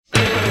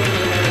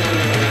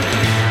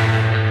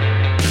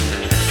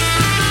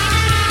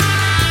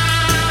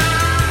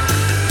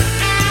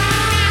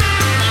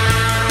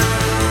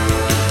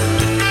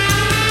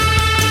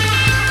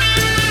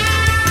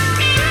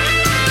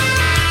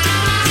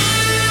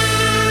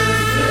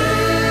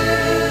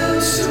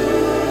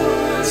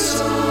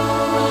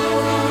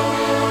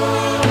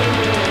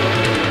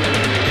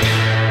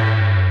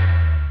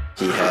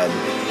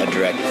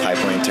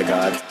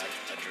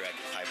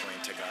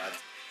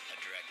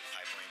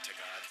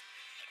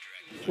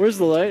Where's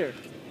the lighter?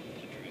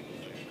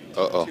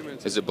 Uh-oh.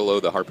 Is it below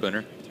the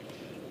harpooner?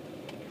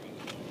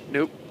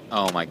 Nope.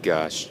 Oh, my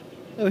gosh.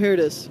 Oh, here it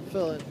is.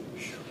 Fell in.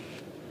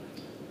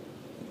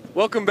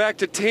 Welcome back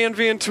to Tan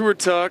Van Tour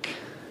Talk.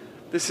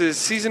 This is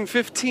season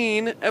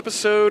 15,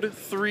 episode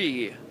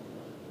 3.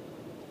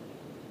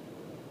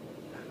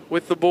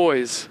 With the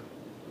boys.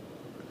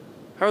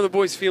 How are the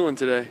boys feeling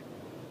today?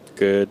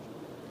 Good.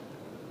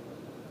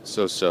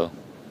 So.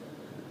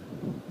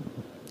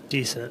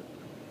 Decent.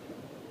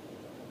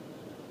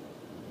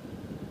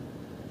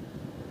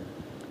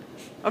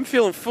 I'm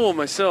feeling full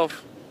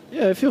myself.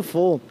 Yeah, I feel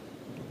full.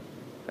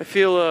 I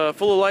feel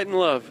full of light and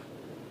love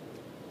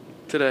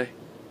today.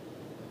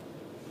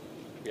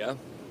 Yeah.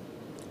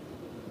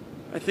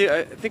 I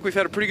think we've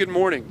had a pretty good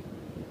morning.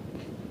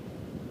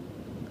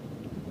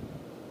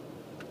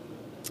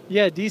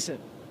 Yeah, decent.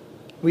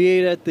 We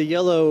ate at the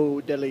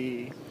Yellow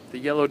Deli. The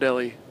Yellow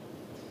Deli.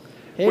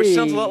 Hey. Which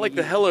sounds a lot like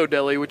the Hello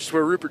Deli, which is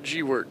where Rupert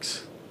G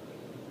works.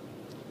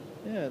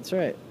 Yeah, that's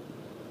right.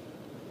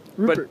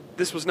 Rupert. But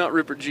this was not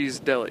Rupert G's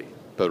deli.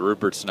 But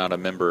Rupert's not a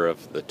member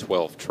of the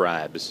 12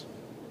 tribes.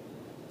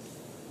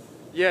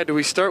 Yeah, do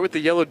we start with the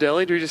Yellow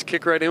Deli? Do we just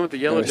kick right in with the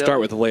Yellow We Deli? start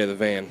with the lay of the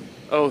van.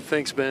 Oh,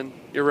 thanks, Ben.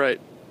 You're right.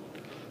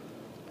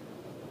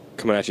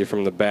 Coming at you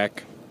from the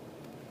back.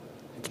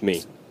 It's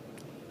me,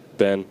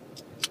 Ben.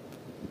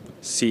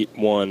 Seat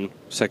 1,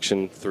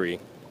 Section 3.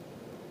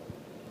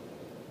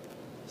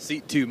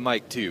 Seat 2,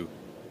 Mike 2.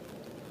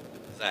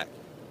 Zach.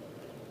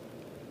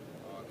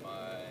 On my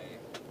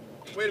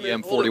Wait a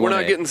minute. EM41A. Hold it. We're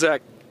not getting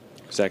Zach.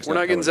 Zach's We're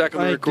not getting coming. Zach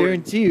on the I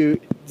recording. guarantee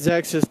you,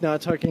 Zach's just not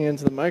talking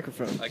into the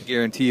microphone. I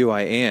guarantee you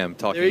I am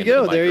talking There you into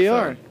go. the There you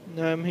are. microphone.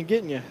 Now I'm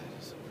getting you.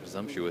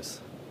 Presumptuous.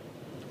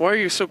 Why are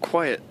you so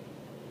quiet?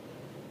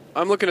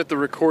 I'm looking at the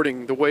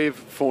recording, the wave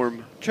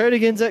form. Try it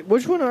again, Zach.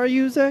 Which one are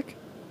you, Zach?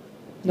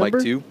 Number?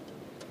 Mike 2.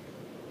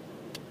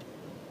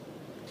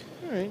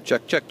 All right.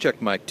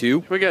 Check, Mike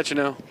 2. We got you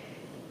now.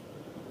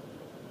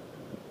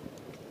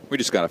 We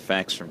just got a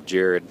fax from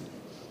Jared.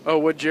 Oh,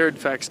 what Jared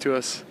faxed to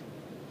us.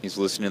 He's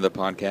listening to the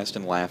podcast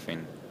and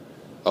laughing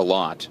a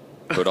lot,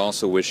 but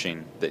also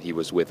wishing that he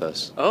was with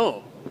us.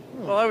 Oh.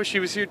 Well, I wish he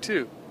was here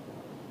too.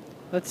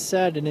 That's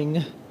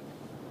saddening.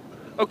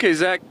 Okay,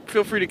 Zach,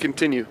 feel free to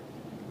continue.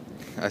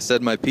 I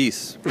said my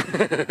piece.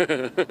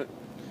 This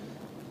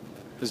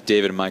is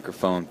David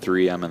Microphone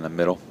 3. I'm in the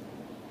middle.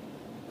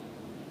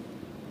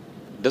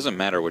 It doesn't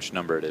matter which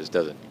number it is,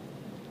 does it?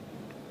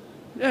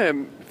 Yeah,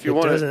 if you It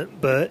want to.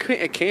 doesn't, but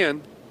It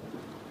can.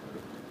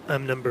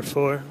 I'm number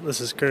 4.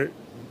 This is Kurt,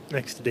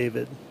 next to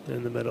David,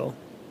 in the middle.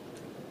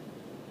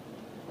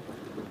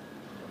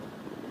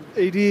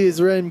 AD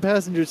is riding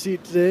passenger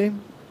seat today.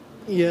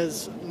 He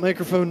has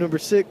microphone number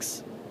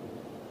 6.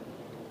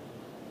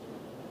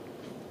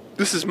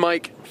 This is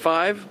Mike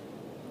 5.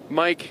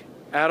 Mike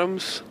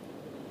Adams.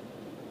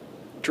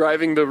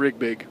 Driving the rig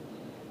big.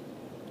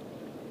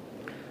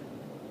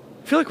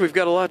 I feel like we've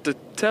got a lot to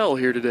tell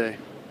here today.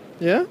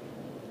 Yeah?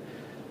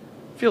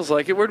 Feels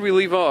like it. Where'd we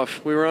leave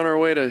off? We were on our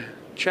way to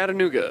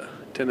Chattanooga,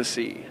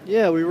 Tennessee.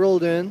 Yeah, we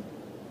rolled in.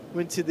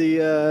 Went to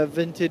the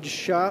vintage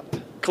shop.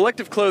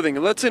 Collective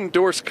Clothing. Let's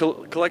endorse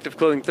Collective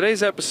Clothing.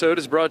 Today's episode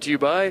is brought to you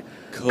by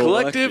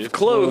Collective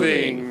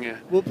Clothing.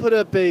 We'll put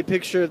up a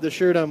picture of the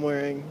shirt I'm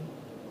wearing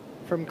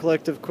from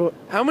Collective Clothing.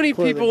 How many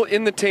people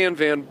in the Tan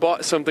Van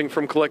bought something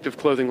from Collective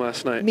Clothing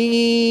last night? Me.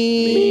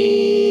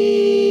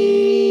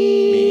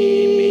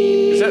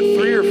 Is that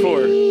 3 or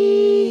 4?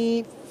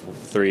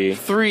 3.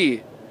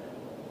 3.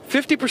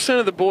 50%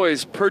 of the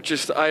boys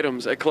purchased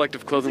items at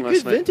Collective Clothing It's a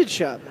last good night. vintage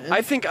shop, man.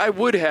 I think I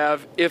would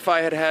have if I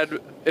had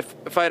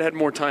had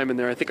more time in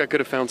there. I think I could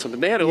have found something.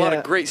 They had a lot Yeah.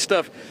 of great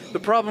stuff. The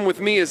problem with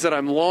me is that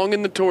I'm long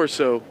in the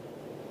torso.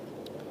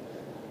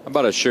 How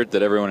about a shirt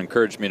that everyone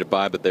encouraged me to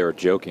buy, but they were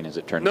joking, as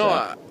it turns No,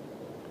 out?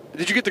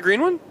 did you get the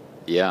green one?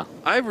 Yeah.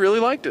 I really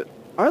liked it.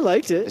 I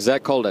liked it. Is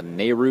that called a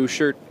Nehru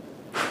shirt?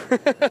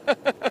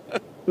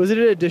 Was it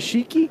a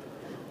dashiki?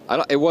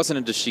 It wasn't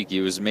a dashiki.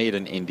 It was made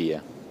in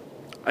India.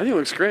 I think it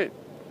looks great.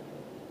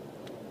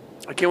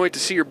 I can't wait to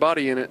see your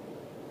body in it.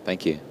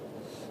 Thank you.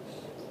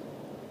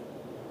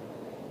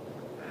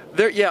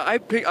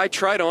 I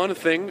tried on a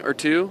thing or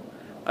two.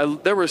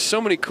 There were so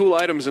many cool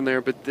items in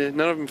there, but none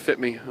of them fit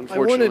me, I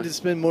unfortunately. wanted to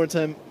spend more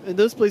time. In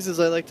those places,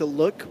 I like to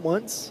look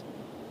once,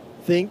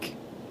 think,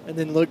 and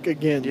then look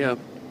again. Yeah.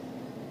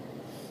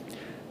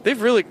 They've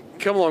really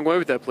come a long way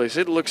with that place.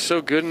 It looks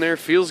so good in there,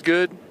 feels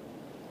good.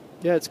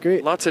 Yeah, it's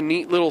great. Lots of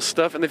neat little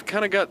stuff, and they've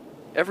kind of got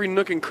every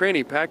nook and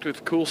cranny packed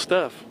with cool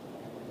stuff.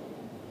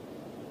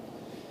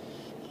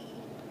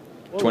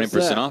 What was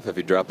 20% that? off if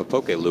you drop a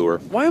poke lure.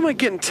 Why am I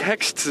getting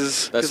texts?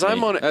 That's Because me.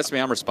 I'm on That's me.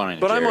 I'm responding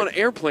to but I'm Jared. on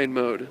airplane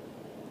mode.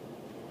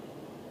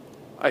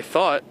 I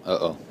thought,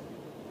 Uh-oh.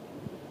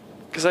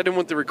 because I didn't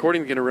want the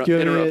recording to get Do you want me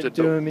to, interrupted.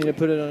 do you want me to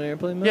put it on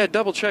airplane mode? Yeah,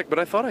 double check, but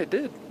I thought I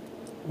did.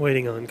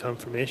 Waiting on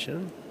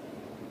confirmation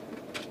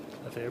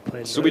of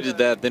airplane. So we mode. did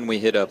that, then we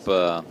hit up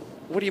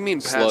What do you mean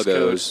passcode?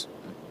 Sluggo's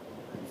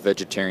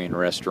vegetarian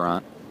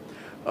restaurant.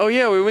 Oh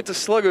yeah, we went to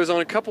Sluggo's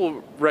on a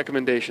couple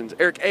recommendations.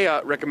 Eric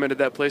Ayotte recommended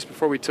that place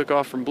before we took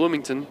off from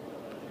Bloomington.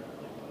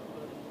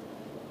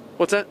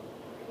 What's that?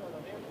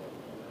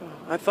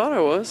 I thought I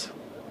was.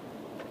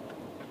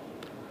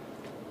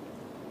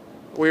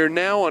 We are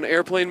now on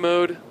airplane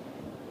mode.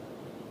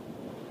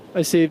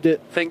 I saved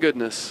it. Thank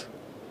goodness.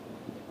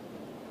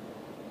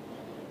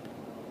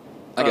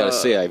 I gotta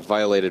say, I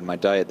violated my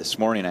diet this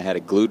morning. I had a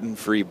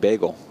gluten-free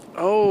bagel.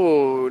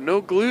 Oh,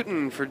 no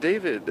gluten for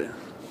David.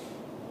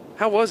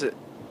 How was it?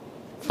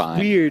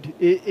 Fine. Weird.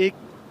 It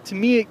to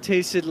me it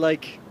tasted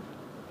like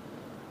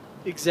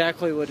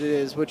exactly what it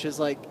is, which is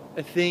like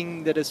a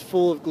thing that is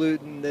full of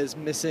gluten that is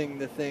missing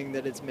the thing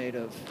that it's made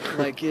of.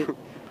 Like it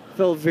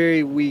felt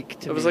very weak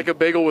to me. It was like a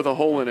bagel with a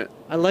hole in it.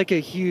 I like a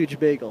huge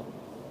bagel.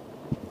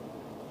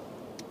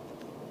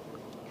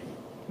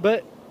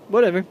 But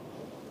whatever.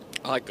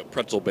 I like a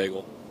pretzel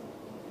bagel.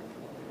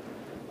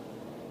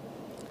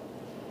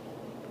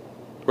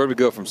 Where'd we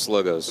go from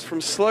Sluggos? From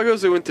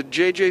Sluggos, we went to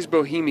JJ's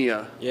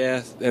Bohemia.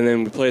 Yeah, and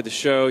then we played the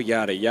show,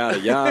 yada, yada,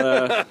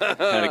 yada.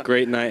 Had a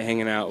great night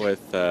hanging out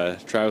with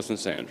Travis and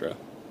Sandra.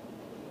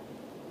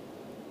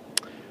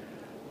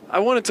 I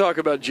want to talk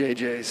about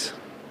JJ's.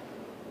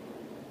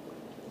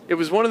 It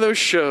was one of those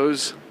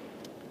shows,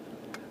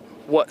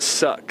 what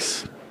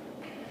sucks.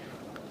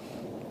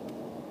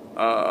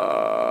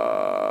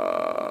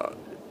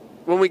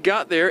 When we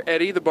got there,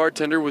 Eddie, the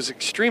bartender, was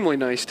extremely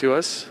nice to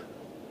us,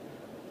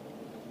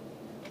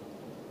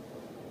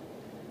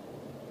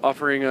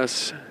 offering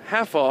us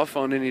half off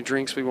on any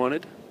drinks we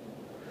wanted.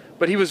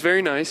 But he was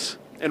very nice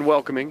and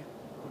welcoming.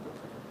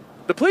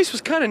 The place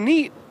was kind of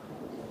neat,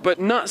 but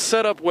not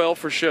set up well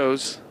for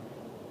shows.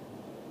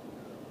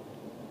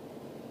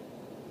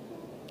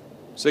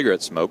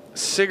 Cigarette smoke.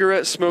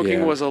 Cigarette smoking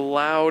Yeah. was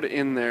allowed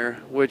in there,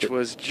 which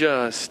was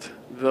just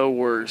the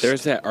worst.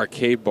 There's that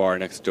arcade bar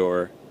next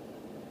door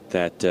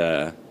that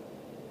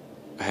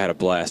I had a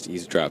blast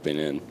eavesdropping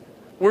in.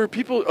 Where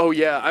people, oh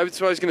yeah, I was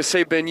going to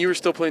say, Ben, you were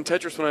still playing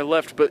Tetris when I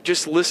left, but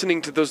just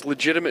listening to those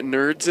legitimate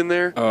nerds in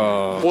there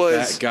Oh,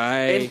 was that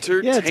guy.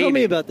 entertaining. Yeah, tell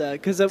me about that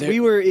because There- we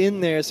were in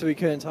there, so we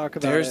couldn't talk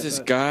about it. There's this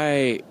but-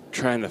 guy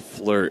trying to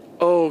flirt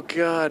Oh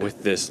God.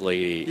 with this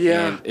lady.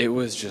 Yeah. And it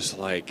was just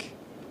like,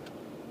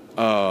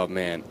 oh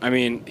man. I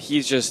mean,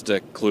 he's just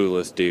a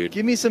clueless dude.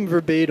 Give me some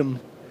verbatim.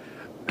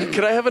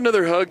 Could I have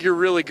another hug? You're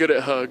really good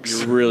at hugs.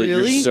 You're really,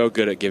 Really? you're so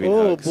good at giving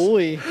Oh hugs.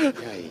 boy.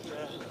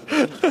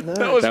 That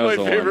was That my was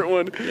the favorite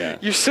one. Yeah.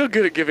 You're so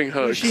good at giving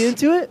hugs. Was she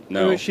into it?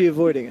 No. Or was she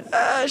avoiding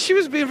it? She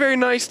was being very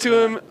nice to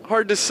him.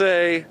 Hard to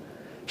say.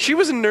 She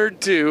was a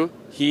nerd too.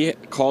 He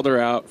called her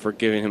out for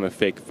giving him a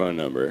fake phone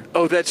number.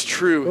 Oh, that's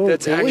true. Oh,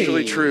 That's boy.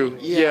 actually true.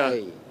 Yeah.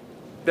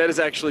 That is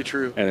actually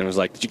true. And then was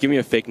like, did you give me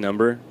a fake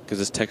number? Because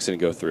this text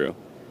didn't go through.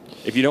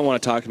 If you don't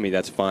want to talk to me,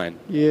 that's fine.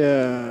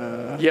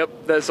 Yeah. Yep,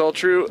 that's all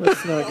true.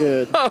 That's not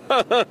good.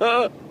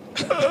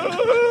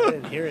 I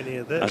didn't hear any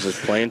of I was this.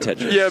 just playing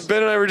Tetris. Yeah,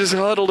 Ben and I were just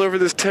huddled over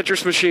this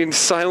Tetris machine,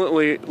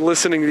 silently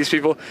listening to these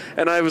people,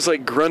 and I was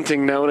like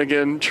grunting now and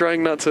again,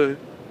 trying not to.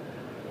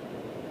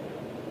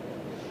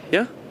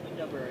 Yeah? What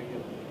number are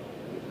you?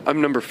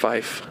 I'm number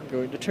 5. I'm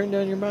going to turn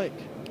down your mic.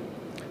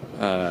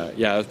 Yeah,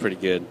 that was pretty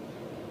good.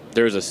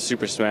 There was a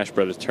Super Smash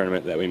Brothers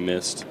tournament that we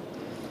missed.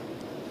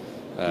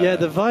 Yeah,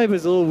 the vibe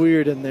was a little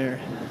weird in there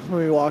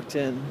when we walked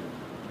in.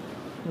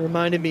 It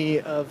reminded me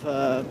of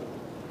a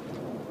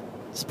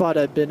spot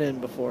I'd been in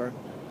before.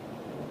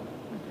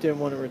 Didn't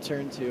want to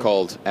return to.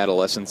 Called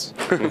Adolescence.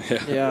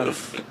 Yeah.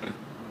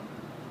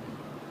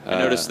 I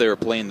noticed they were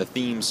playing the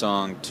theme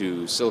song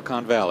to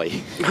Silicon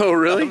Valley Oh,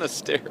 really? on the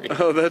stereo.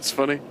 Oh, that's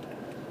funny.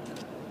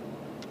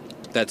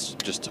 That's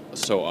just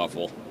so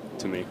awful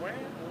to me.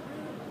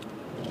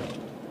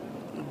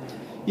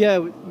 Yeah,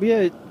 we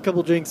had a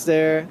couple drinks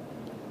there.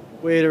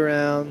 Waited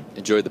around.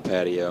 Enjoyed the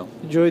patio.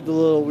 Enjoyed the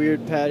little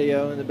weird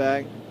patio in the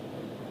back.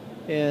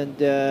 And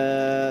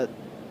then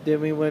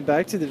we went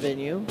back to the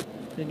venue.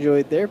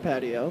 Enjoyed their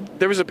patio.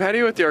 There was a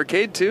patio at the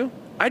arcade too?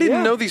 I didn't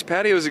Yeah. know these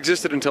patios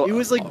existed until It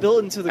was like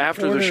built into the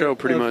after the corner show,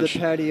 pretty of much. the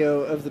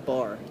patio of the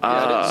bar. Yeah, I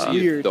Ah. didn't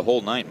see you Weird. the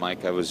whole night,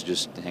 Mike. I was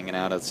just hanging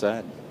out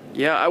outside.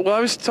 Yeah, I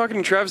was talking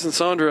to Travis and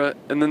Sandra,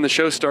 and then the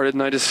show started,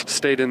 and I just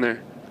stayed in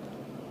there.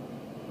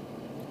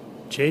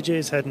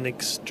 JJ's had an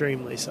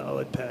extremely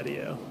solid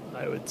patio,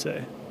 I would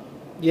say.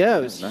 Yeah,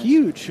 it was Nice.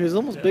 huge. It was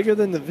almost Yeah. bigger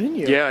than the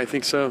venue. Yeah, I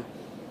think so.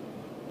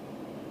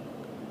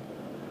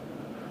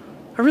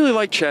 I really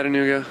like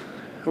Chattanooga.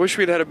 I wish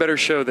we'd had a better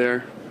show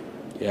there.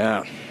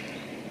 Yeah.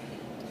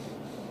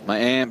 My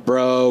amp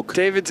broke.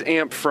 David's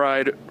amp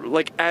fried,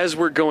 like, as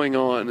we're going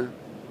on.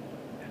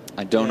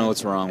 I don't know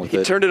what's wrong with He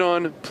it. turned it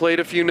on, played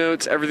a few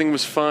notes, everything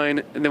was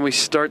fine, and then we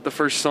start the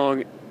first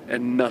song,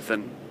 and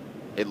nothing.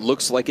 It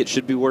looks like it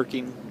should be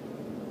working.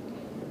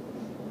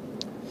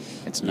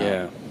 It's not.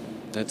 Yeah.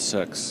 That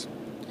sucks.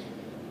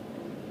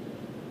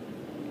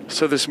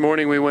 So this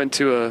morning we went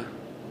to a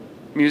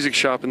music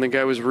shop, and the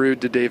guy was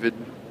rude to David.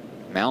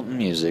 Mountain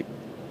music.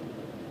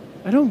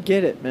 I don't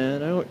get it,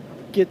 man. I don't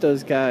get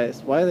those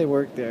guys. Why do they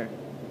work there?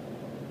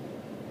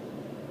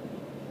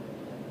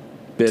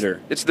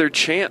 Bitter. It's their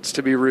chance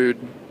to be rude.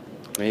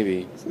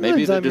 Maybe.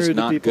 Maybe Sometimes they're I'm just rude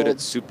to not people. good at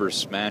Super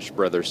Smash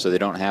Brothers, so they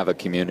don't have a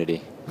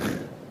community.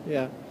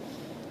 Yeah.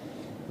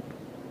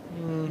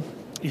 You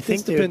think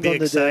This they would depends be on the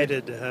day.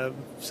 excited to have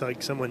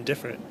like someone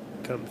different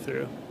come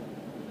through?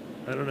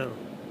 I don't know.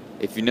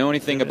 If you know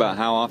anything Yeah. about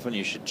how often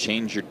you should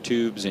change your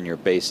tubes in your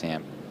bass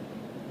amp,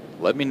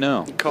 let me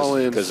know. Call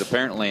in. Because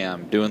apparently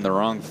I'm doing the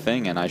wrong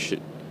thing and I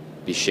should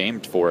be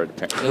shamed for it.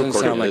 It doesn't according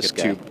sound to like this a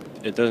guy. tube.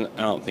 It doesn't.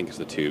 I don't think it's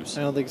the tubes.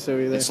 I don't think so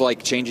either. It's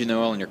like changing the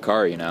oil in your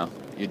car, you know?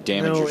 You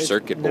damage No, your it's-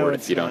 circuit no, board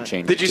it's if you don't not.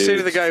 change Did you your say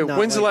to the tubes. guy, It's not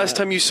when's the like last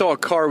that. time you saw a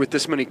car with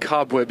this many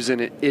cobwebs in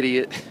it,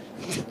 idiot?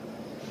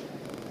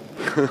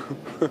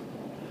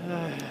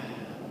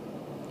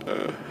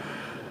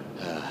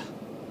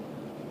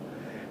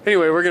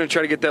 Anyway, we're going to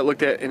try to get that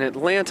looked at in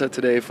Atlanta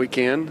today if we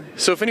can.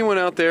 So if anyone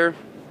out there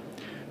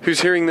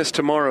who's hearing this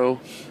tomorrow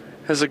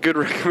has a good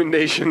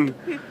recommendation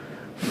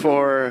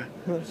for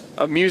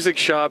a music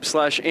shop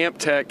 / amp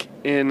tech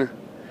in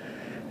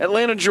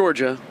Atlanta,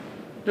 Georgia,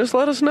 just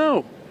let us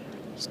know.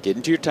 Just get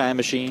into your time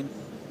machine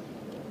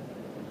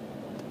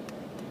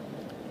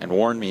and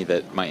warn me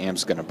that my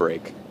amp's going to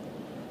break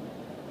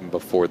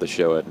before the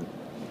show at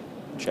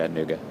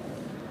Chattanooga.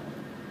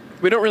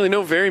 We don't really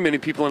know very many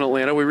people in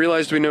Atlanta. We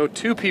realized we know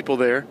 2 people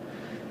there.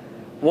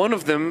 One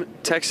of them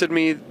texted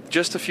me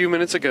just a few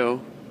minutes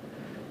ago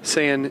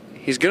saying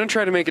he's going to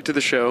try to make it to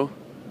the show,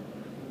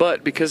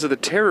 but because of the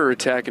terror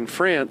attack in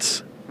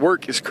France,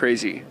 work is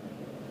crazy.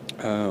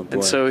 Oh boy.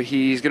 And so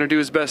he's going to do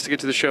his best to get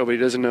to the show, but he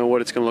doesn't know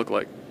what it's going to look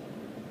like.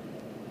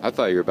 I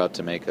thought you were about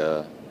to make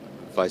a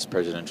vice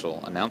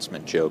presidential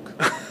announcement joke,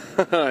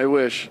 I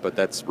wish. but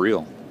that's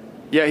real.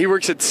 Yeah, he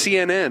works at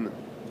CNN.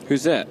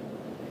 Who's that?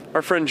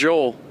 Our friend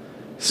Joel.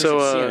 So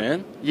at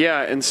CNN?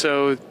 Yeah, and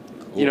so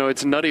Cool.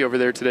 it's nutty over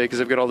there today because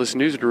I've got all this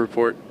news to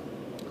report.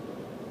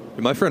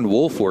 My friend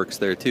Wolf works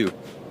there too.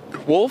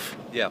 Wolf?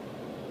 Yeah.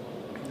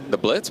 The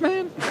Blitz,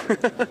 man?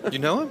 You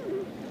know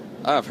him?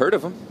 I've heard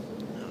of him.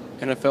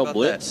 NFL About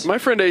Blitz. My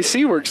friend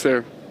AC works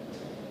there.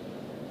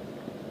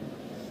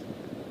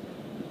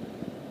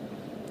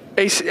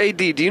 AC, AD,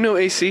 do you know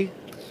AC?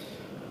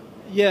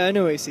 Yeah, I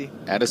know AC.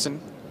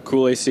 Addison?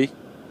 Cool AC.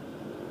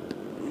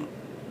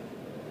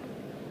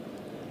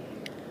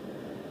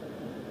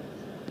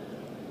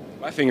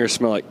 My fingers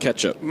smell like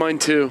ketchup. Mine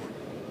too.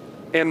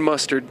 And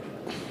mustard.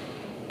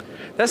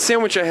 That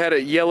sandwich I had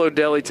at Yellow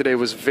Deli today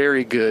was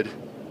very good.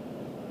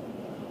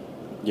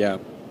 Yeah.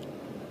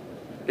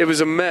 It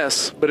was a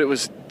mess, but it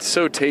was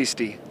so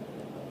tasty.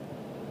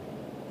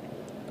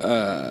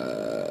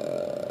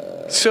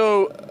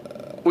 So,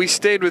 we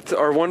stayed with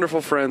our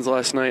wonderful friends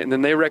last night, and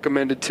then they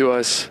recommended to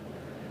us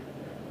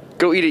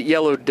go eat at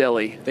Yellow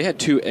Deli. They had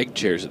 2 egg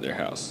chairs at their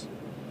house.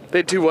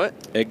 They do what?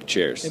 Egg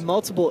chairs. And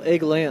multiple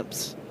egg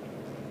lamps.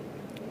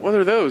 What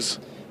are those?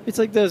 It's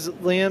like those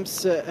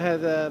lamps that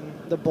have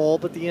the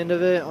bulb at the end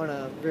of it on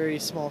a very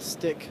small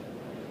stick.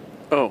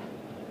 Oh,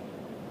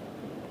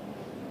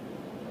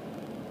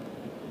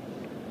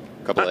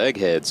 Couple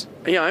eggheads.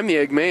 yeah, I'm the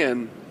egg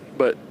man,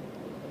 but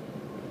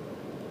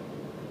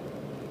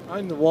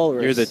I'm the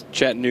walrus. You're the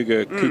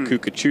Chattanooga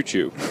Cuckoo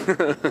Choo.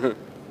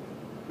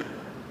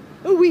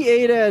 Oh, we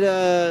ate at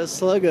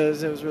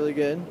Sluggo's. It was really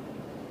good.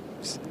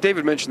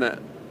 David mentioned that.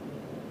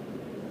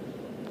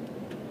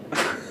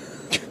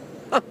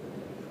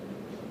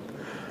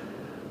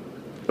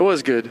 It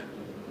was good.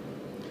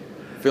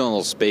 Feeling a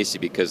little spacey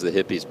because the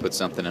hippies put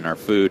something in our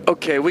food.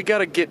 Okay, we got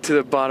to get to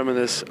the bottom of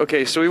this.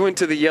 Okay, so we went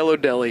to the Yellow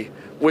Deli,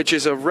 which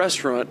is a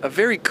restaurant, a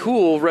very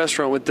cool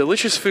restaurant with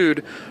delicious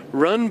food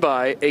run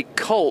by a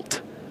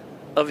cult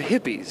of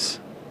hippies.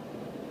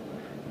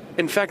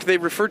 In fact, they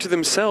refer to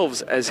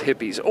themselves as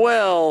hippies.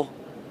 Well,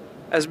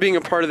 as being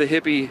a part of the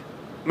hippie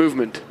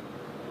movement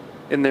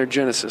in their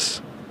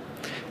genesis.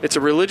 It's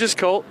a religious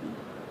cult.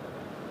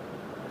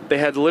 They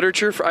had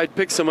literature. I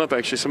picked some up,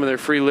 actually, some of their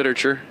free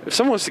literature. If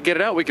someone wants to get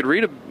it out, we could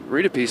read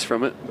a piece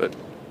from it. But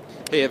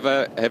Hey,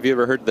 have you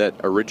ever heard that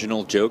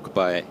original joke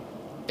by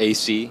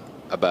AC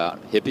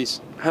about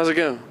hippies? how's it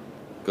go?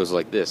 It goes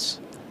like this.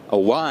 A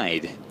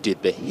wide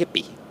did the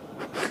hippie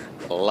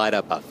light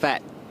up a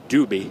fat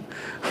doobie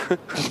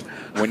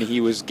when he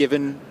was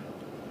given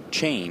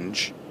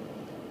change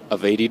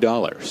of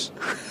 $80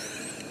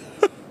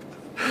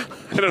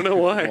 I don't know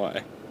why.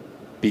 Why?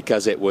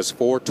 because it was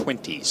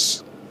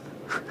 420s.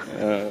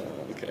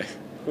 Okay.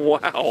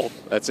 Wow.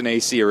 That's an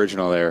AC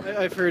original there.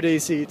 I've heard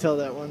AC tell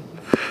that one.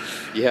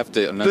 You have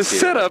to enunciate The it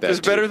setup like that, is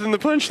better too. than the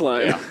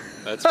punchline. Yeah,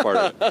 that's part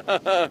of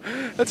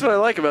it. That's what I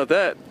like about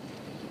that.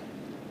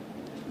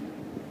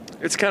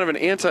 It's kind of an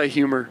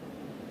anti-humor.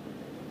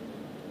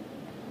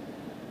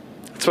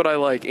 That's what I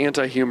like,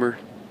 anti-humor.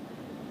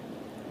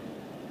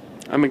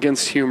 I'm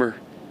against humor.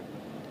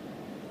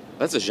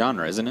 That's a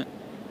genre, isn't it?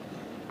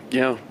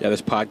 Yeah. Yeah,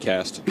 this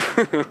podcast.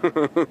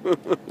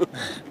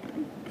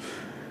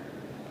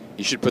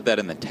 You should put that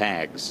in the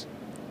tags.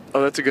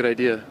 Oh, that's a good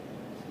idea.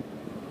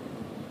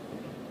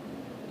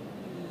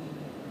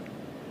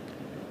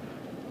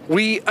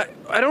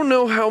 I don't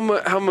know how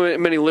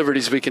many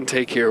liberties we can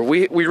take here.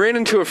 We ran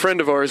into a friend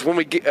of ours when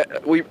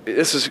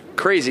this is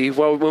crazy.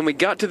 Well, when we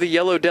got to the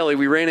Yellow Deli,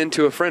 we ran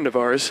into a friend of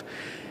ours,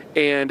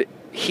 and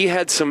he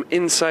had some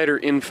insider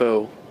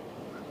info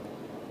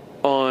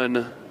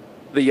on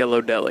the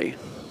Yellow Deli.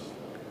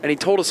 And he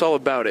told us all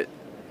about it.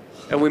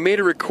 And we made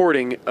a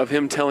recording of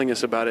him telling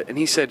us about it. And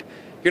he said,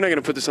 "You're not going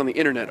to put this on the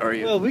internet, are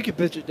you?" Well, we could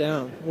pitch it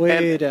down,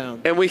 way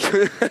down. And we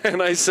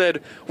and I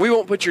said, "We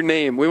won't put your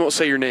name. We won't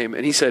say your name."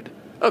 And he said,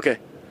 "Okay."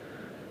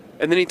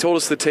 And then he told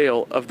us the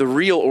tale of the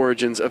real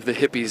origins of the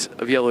hippies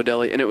of Yellow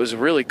Deli, and it was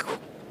really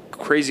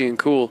crazy and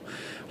cool.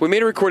 We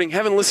made a recording,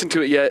 haven't listened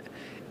to it yet.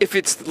 If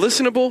it's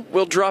listenable,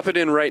 we'll drop it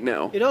in right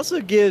now. It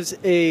also gives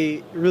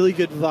a really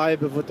good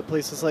vibe of what the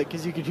place is like,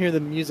 because you can hear the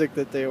music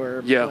that they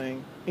were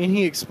playing. And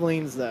he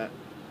explains that,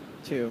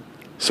 too.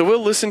 So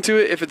we'll listen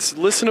to it. If it's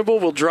listenable,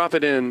 we'll drop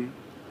it in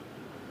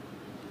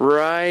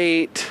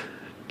right...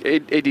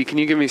 AD, can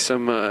you give me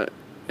some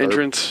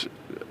entrance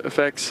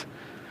effects?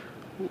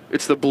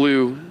 It's the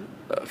blue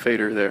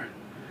fader there.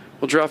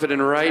 We'll drop it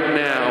in right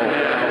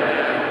now.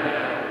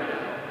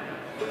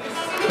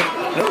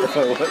 You're not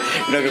going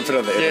to put it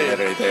on the internet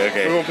or anything,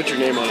 okay. We won't put your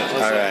name on it.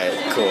 All right,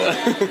 cool.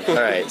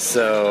 All right,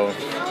 so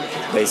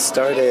they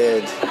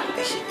started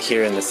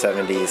here in the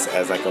 70s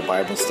as like a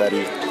Bible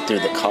study through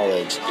the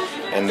college,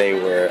 and they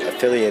were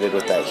affiliated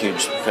with that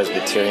huge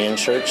Presbyterian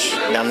church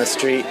down the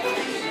street,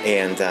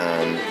 and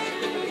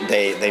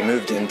they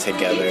moved in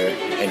together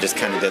and just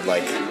kind of did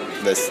like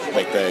this,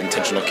 like the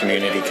intentional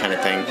community kind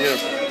of thing. Yeah.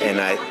 And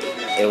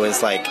it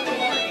was like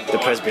the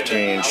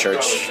Presbyterian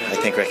Church, I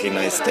think,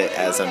 recognized it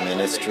as a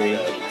ministry,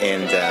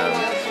 and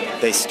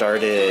they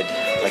started,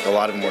 like, a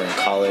lot of them were in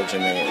college,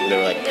 and they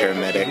were like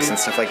paramedics and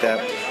stuff like that,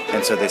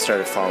 and so they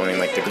started following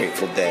like the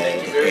Grateful Dead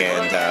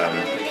and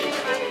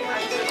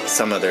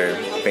some other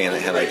band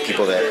that had like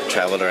people that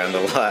traveled around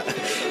a lot,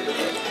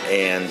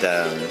 and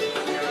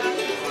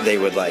they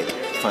would like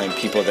find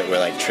people that were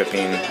like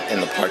tripping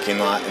in the parking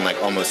lot and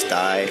like almost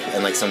die,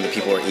 and like some of the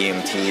people were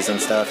EMTs and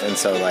stuff, and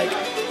so like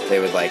they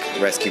would like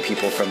rescue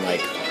people from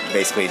like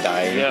basically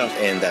dying,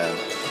 and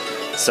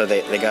so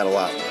they got a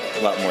lot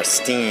more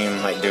steam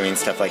like doing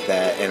stuff like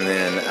that, and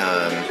then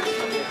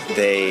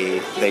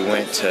they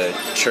went to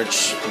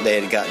church. They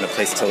had gotten a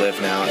place to live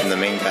now, and the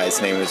main guy's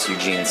name was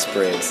Eugene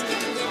Spriggs,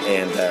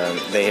 and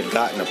they had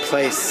gotten a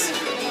place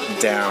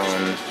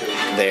down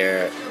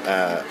there,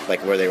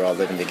 like where they were all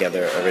living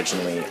together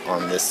originally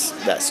on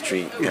that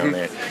street down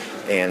there,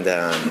 and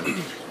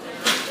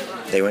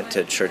they went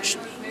to church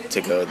to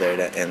go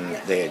there, and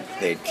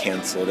they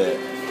canceled it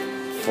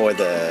for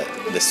the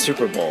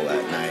Super Bowl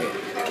that night,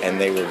 and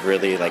they were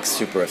really like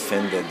super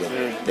offended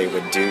that they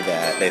would do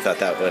that. They thought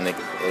that when it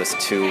was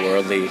too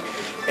worldly,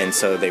 and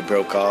so they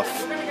broke off,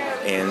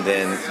 and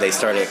then they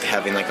started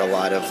having like a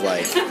lot of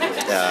like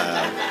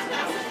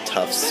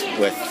toughs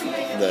with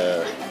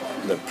the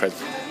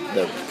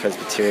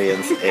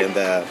Presbyterians, and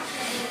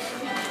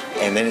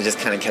then it just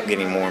kind of kept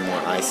getting more and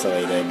more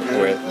isolated.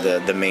 Where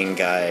the main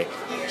guy,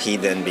 he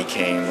then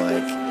became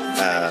like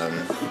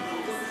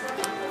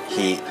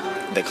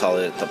they call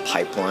it the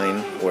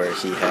pipeline, where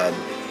he had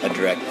a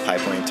direct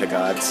pipeline to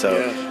God. So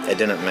it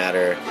didn't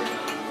matter.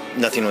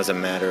 Nothing was a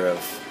matter of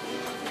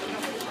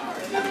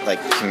like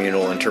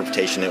communal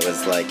interpretation. It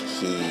was like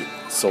he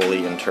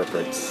solely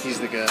interprets. He's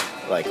the guy.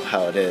 Like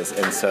how it is,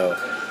 and so.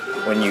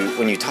 When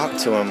you talk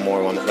to him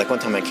more, like one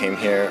time I came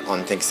here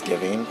on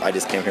Thanksgiving, I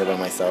just came here by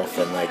myself,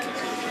 and like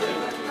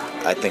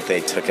I think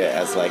they took it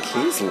as like,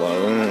 he's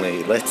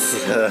lonely, let's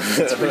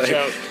reach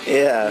out.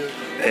 Yeah,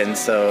 and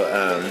so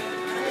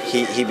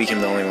he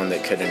became the only one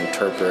that could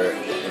interpret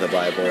the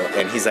Bible,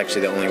 and he's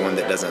actually the only one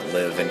that doesn't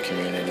live in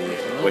community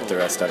with the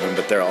rest of them,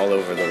 but they're all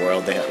over the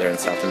world. They're in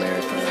South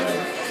America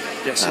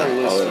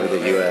and all over the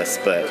U.S.,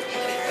 but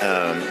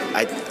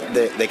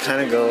they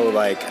kind of go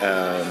like...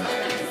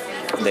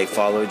 they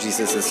follow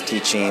Jesus'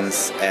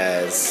 teachings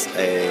as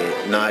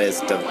not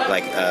as I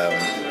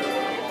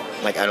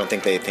don't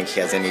think they think he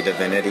has any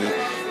divinity.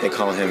 They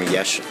call him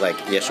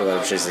Yeshua,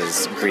 which is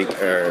his Greek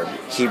or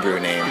Hebrew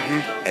name,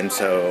 and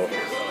so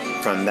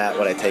from that,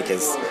 what I take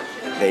is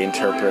they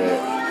interpret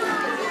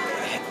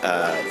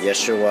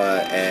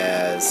Yeshua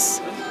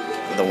as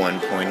the one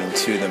pointing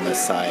to the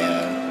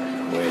Messiah,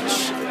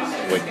 which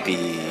would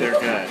be their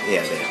guy.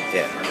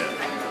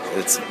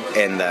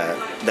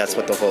 That's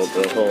what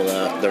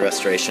the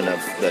restoration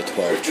of the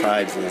 12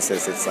 tribes is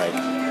it's like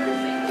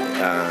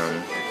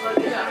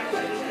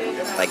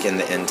in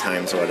the end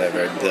times or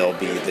whatever, there'll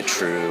be the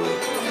true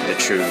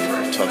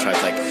 12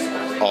 tribes, like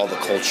all the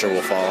culture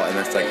will fall, and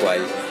that's like why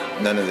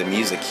none of the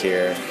music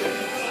here,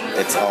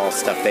 it's all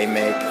stuff they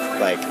make.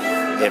 Like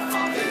if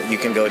you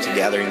can go to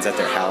gatherings at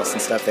their house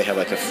and stuff, they have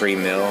like a free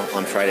meal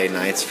on Friday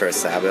nights for a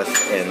Sabbath,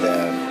 and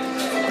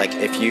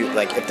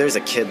if there's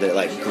a kid that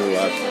like grew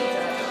up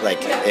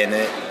like in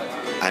it,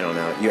 I don't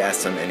know, you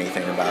ask them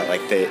anything about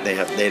like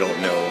they don't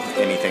know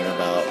anything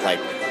about like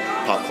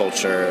pop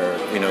culture,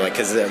 you know, like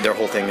because their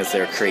whole thing is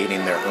they're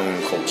creating their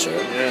own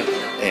culture,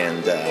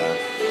 and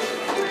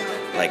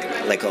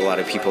like a lot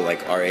of people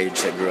like our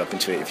age that grew up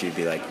into it, if you'd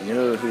be like, you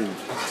know who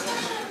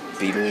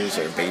Beatles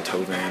or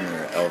Beethoven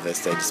or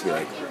Elvis, they'd just be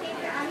like,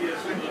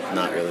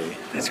 not really.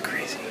 That's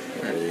crazy.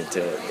 Not really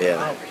into it,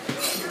 yeah.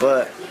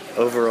 But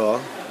overall,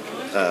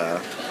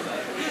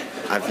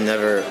 I've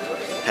never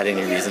had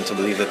any reason to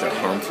believe that they're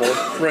harmful,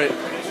 Right.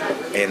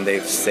 and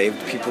they've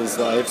saved people's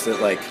lives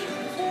that, like,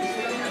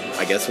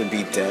 I guess would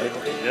be dead.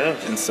 Yeah.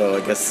 And so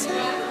I guess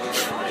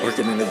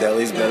working in the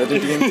deli is better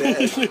than being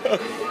dead.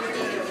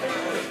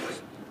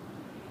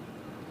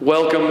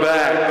 Welcome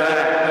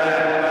back.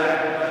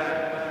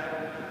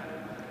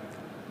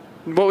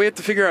 What we have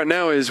to figure out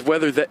now is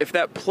whether if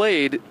that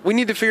played, we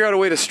need to figure out a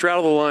way to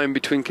straddle the line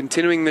between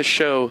continuing this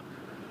show,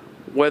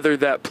 whether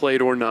that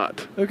played or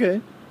not.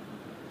 Okay.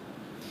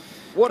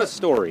 What a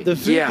story. The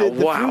food, Yeah,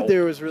 the wow. food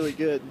there was really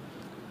good,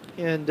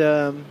 and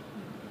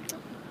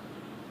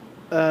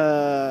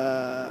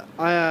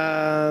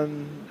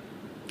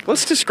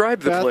Let's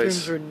describe the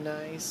bathrooms place. are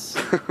nice.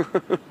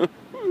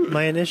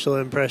 My initial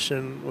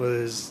impression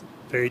was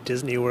very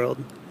Disney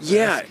World.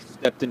 Yeah,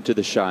 Stepped into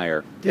the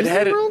Shire. it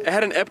had Disney World? it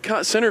had an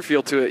Epcot Center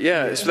feel to it.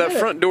 Yeah, so that Yeah.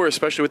 front door,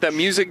 especially with that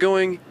music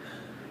going,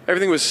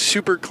 everything was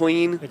super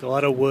clean. Like a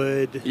lot of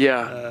wood.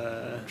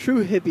 Yeah.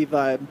 True hippie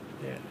vibe.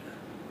 Yeah.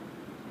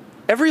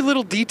 Every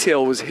little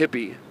detail was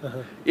hippie. Uh-huh.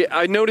 Yeah,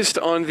 I noticed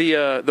on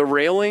the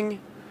railing,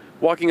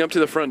 walking up to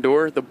the front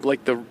door,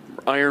 the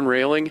iron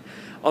railing,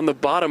 on the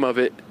bottom of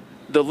it,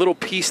 the little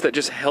piece that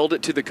just held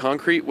it to the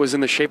concrete was in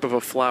the shape of a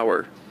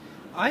flower.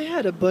 I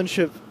had a bunch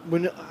of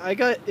when I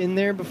got in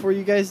there before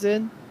you guys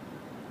did,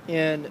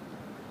 and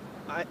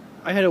I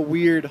had a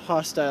weird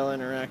hostile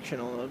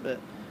interaction a little bit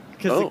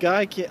because Oh. the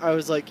guy I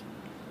was like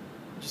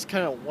just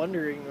kind of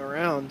wandering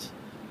around,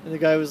 and the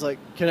guy was like,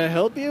 "Can I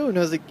help you?" And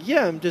I was like,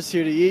 "Yeah, I'm just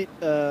here to eat.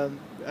 I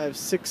have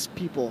 6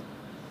 people."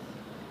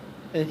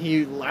 And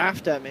he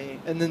laughed at me,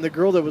 and then the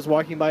girl that was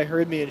walking by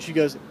heard me, and she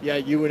goes, "Yeah,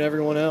 you and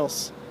everyone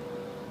else."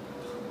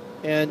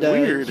 And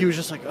Weird. he was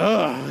just like,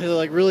 "Ugh," he was,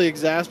 like really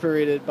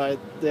exasperated by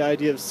the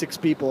idea of 6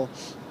 people.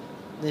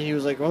 And then he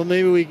was like, "Well,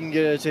 maybe we can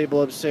get a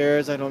table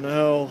upstairs. I don't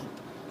know."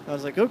 I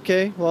was like,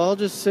 "Okay, well, I'll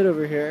just sit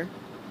over here,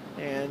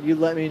 and you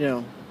let me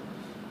know."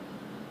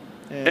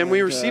 And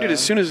we were seated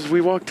as soon as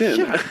we walked in.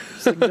 Yeah,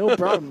 it's like, no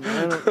problem.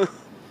 I don't,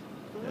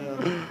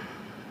 yeah.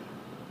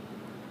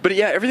 But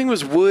yeah, everything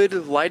was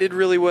wood, lighted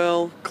really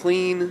well,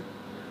 clean.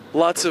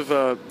 Lots of,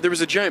 there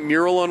was a giant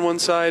mural on one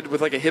side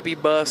with like a hippie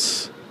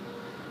bus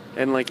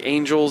and like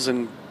angels,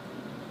 and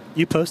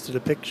You posted a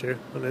picture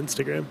on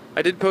Instagram.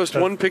 I did post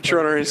one picture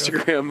on our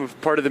Instagram of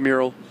part of the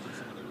mural.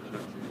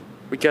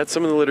 We got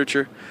some of the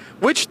literature,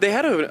 which they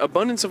had an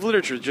abundance of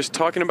literature just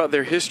talking about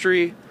their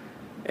history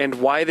and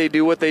why they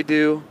do what they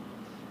do.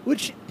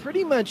 Which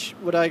pretty much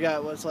what I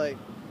got was like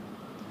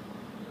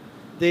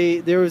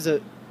there was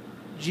a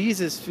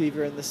Jesus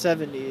fever in the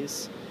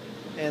 70s,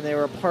 and they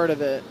were a part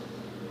of it,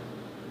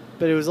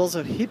 but it was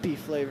also hippie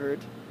flavored.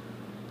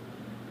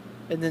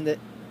 And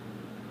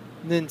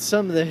then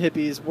some of the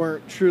hippies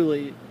weren't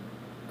truly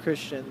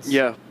Christians.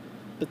 Yeah.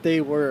 But they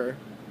were,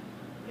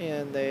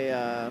 and they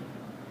I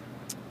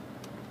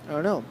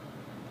don't know,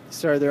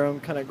 started their own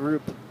kind of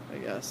group, I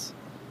guess.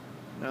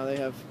 Now they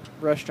have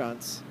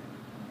restaurants.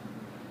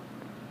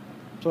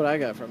 That's what I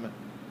got from it.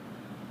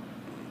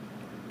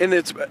 And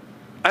it's,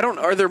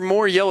 are there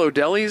more yellow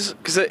delis?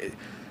 Because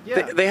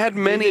they had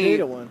many. David ate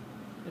at one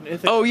in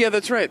Ithaca. Oh, yeah,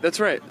 that's right. That's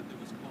right.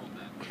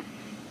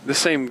 The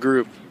same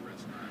group.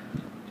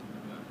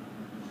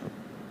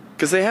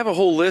 Because they have a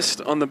whole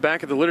list on the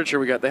back of the literature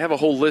we got. They have a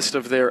whole list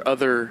of their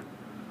other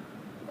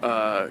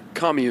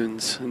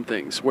communes and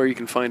things where you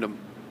can find them.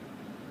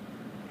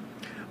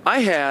 I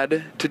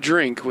had to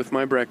drink with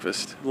my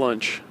breakfast,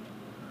 lunch.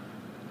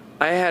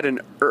 I had an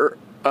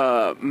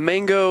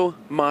mango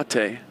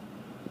mate,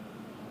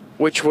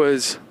 which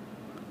was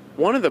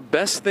one of the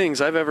best things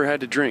I've ever had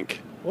to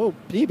drink. Whoa,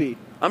 BB.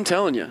 I'm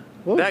telling you,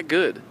 Whoa. that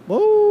good. Whoa.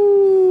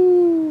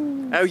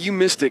 Oh, you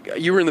missed it.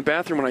 You were in the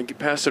bathroom when I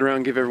passed it around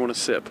and gave everyone a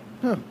sip.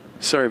 Huh.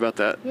 Sorry about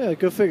that. Yeah,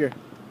 go figure.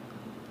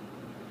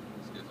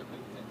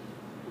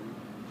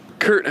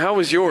 Kurt, how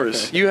was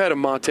yours? You had a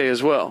mate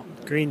as well.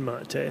 Green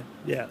mate.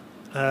 Yeah.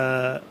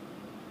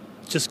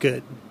 Just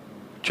good.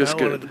 Just Not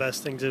good. one of the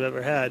best things I've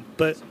ever had,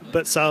 but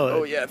solid.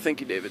 Oh, yeah.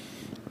 Thank you, David.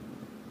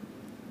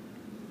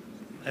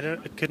 I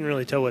couldn't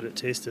really tell what it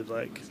tasted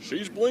like.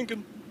 She's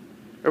blinking.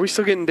 Are we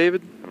still getting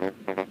David?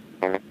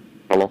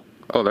 Hello?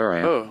 Oh, there I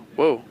am. Oh,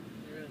 whoa.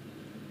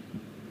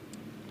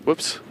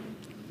 Whoops.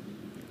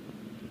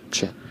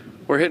 Shit.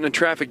 We're hitting a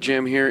traffic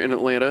jam here in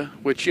Atlanta,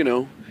 which, you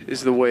know,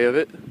 is the way of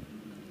it.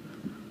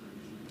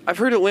 I've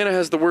heard Atlanta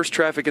has the worst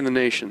traffic in the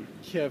nation.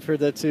 Yeah, I've heard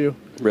that too.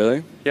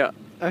 Really? Yeah.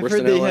 I've Worse heard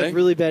than they LA? have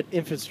really bad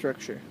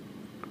infrastructure.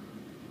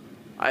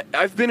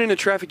 I've been in a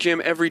traffic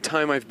jam every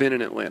time I've been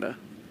in Atlanta.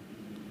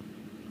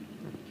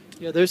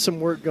 Yeah, there's some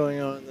work going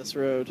on in this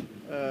road.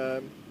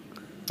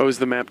 Oh, is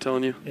the map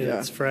telling you? And Yeah.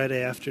 It's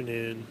Friday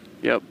afternoon,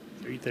 Yep.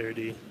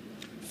 3:30.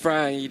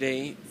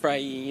 Friday.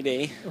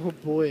 Oh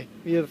boy,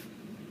 we have.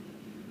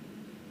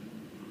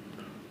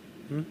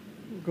 We're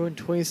going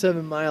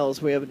 27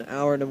 miles. We have an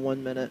hour and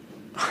 1 minute.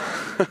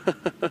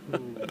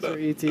 That's our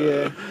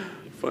ETA.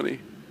 Funny.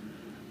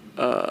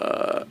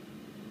 I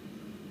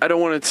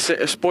don't want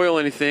to spoil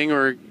anything,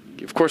 or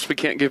of course we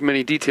can't give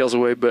many details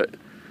away, but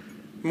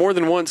more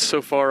than once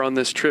so far on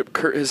this trip,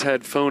 Kurt has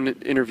had phone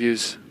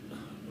interviews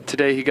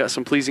today he got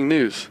some pleasing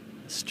news.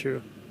 It's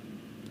true.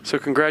 So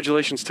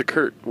congratulations to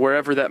Kurt,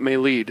 wherever that may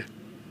lead.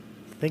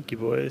 Thank you,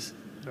 boys.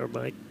 Or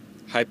Mike.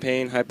 High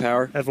pain, high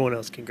power. Everyone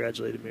else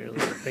congratulated me earlier.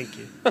 Thank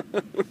you.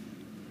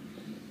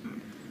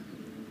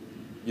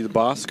 You the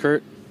boss,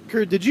 Kurt?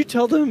 Kurt, did you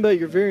tell them about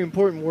your very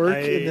important work I-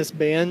 in this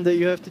band that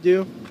you have to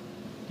do?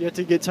 You have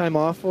to get time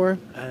off for?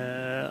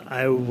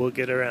 I will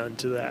get around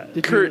to that.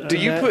 Did Kurt, do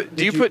you Matt, put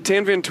did put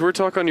Tan Van Tour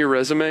Talk on your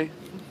resume?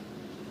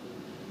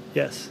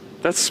 Yes.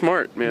 That's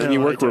smart, man. Can you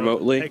No, work I don't,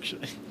 remotely?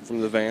 Actually,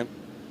 From the van?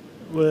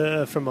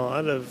 from a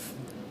lot of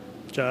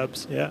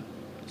jobs, yeah.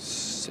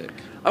 Sick.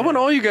 I want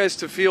all you guys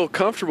to feel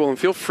comfortable and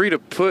feel free to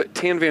put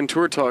Tan Van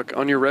Tour Talk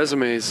on your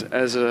resumes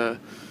as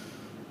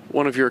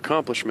one of your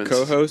accomplishments.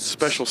 Co-host?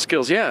 Special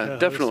skills. Yeah, Co-host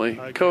definitely.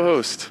 podcast.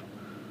 Co-host.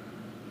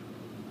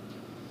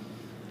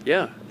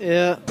 Yeah.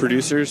 Yeah.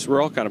 Producers?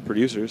 We're all kind of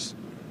producers.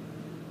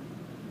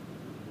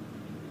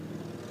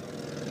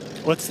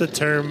 What's the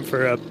term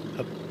for a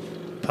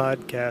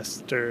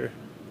podcaster?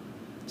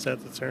 Is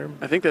that the term?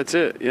 I think that's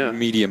it. Yeah.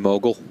 Media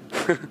mogul.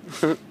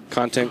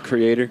 Content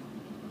creator.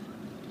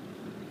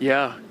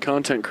 Yeah.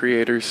 Content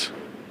creators.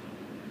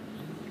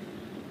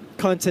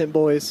 Content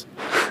boys.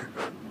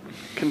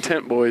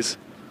 Content boys.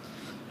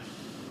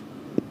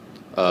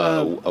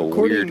 A according-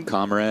 weird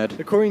comrade.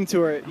 According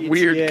to our ETA,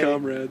 Weird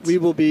comrades. we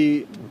will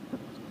be...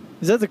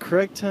 Is that the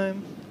correct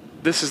time?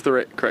 This is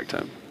the correct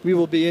time. We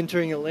will be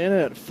entering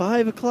Atlanta at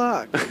 5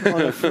 o'clock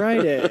on a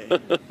Friday.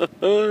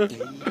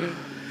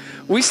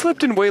 We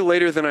slept in way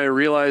later than I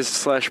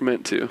realized /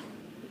 meant to.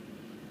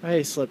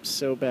 I slept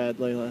so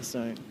badly last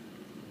night.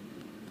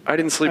 I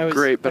didn't sleep I was-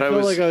 great, but I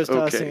felt was like I was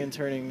tossing okay. and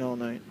turning all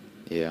night.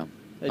 Yeah.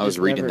 I just was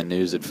reading never- the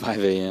news at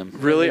 5 a.m.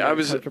 Really, never I got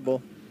was.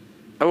 comfortable.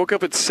 I woke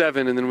up at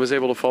 7 and then was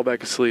able to fall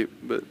back asleep.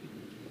 But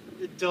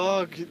The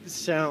dog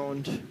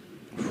sound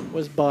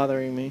was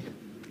bothering me.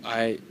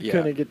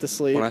 Couldn't get to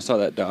sleep. When I saw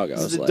that dog, I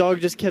was the like, dog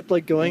just kept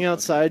like going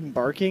outside and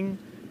barking,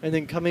 and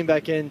then coming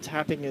back in,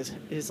 tapping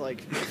his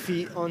like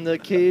feet on the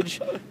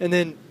cage, and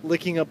then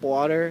licking up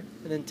water,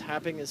 and then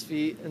tapping his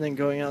feet, and then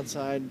going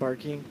outside and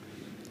barking.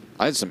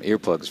 I had some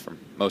earplugs for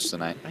most of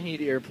the night. I need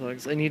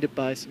earplugs. I need to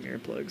buy some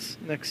earplugs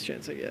next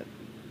chance I get.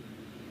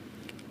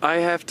 I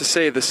have to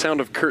say, the sound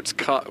of Kurt's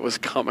cot was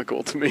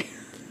comical to me.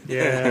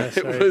 Yeah, It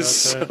sorry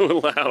was about so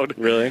loud.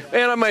 Really?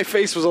 And my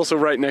face was also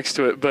right next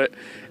to it, but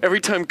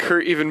every time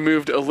Kurt even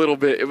moved a little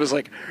bit, it was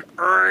like.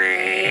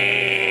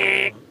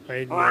 that.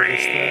 I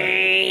noticed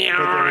that.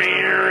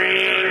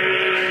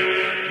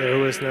 But there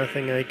was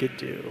nothing I could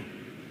do.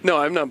 No,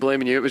 I'm not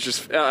blaming you. It was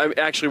just. It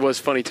actually was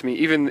funny to me.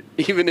 Even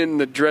in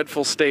the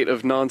dreadful state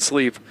of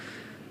non-sleep,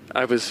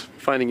 I was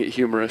finding it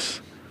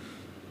humorous.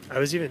 I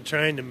was even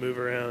trying to move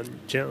around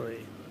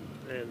gently,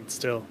 and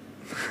still.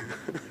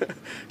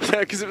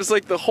 Yeah, because it was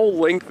like the whole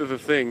length of the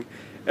thing.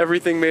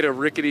 Everything made a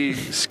rickety,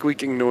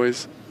 squeaking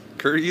noise.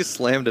 Kurt, you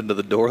slammed into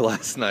the door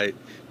last night.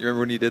 You remember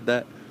when you did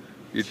that?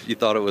 You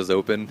thought it was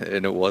open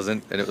and it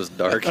wasn't, and it was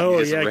dark. And Oh you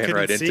just yeah, I ran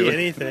couldn't right see into it.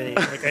 anything.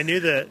 Like I knew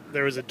that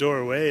there was a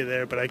doorway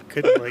there, but I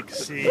couldn't like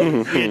see.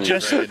 We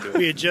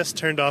had just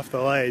turned off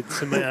the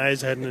lights, and my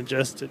eyes hadn't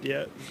adjusted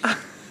yet.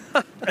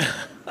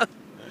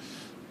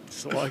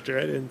 Just walked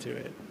right into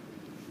it.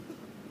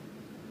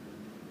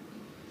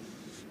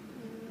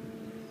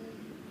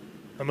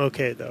 I'm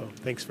okay though.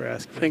 Thanks for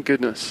asking. Thank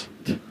goodness.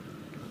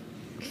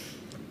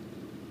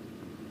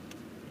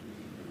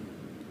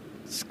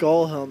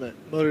 Skull helmet,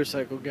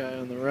 motorcycle guy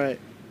on the right,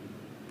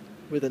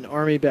 with an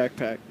army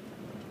backpack.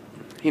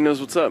 He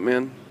knows what's up,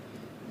 man.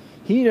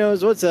 He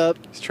knows what's up.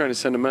 He's trying to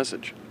send a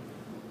message.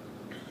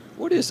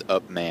 What is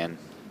up, man?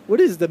 What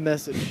is the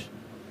message?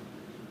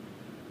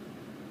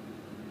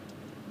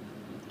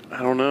 I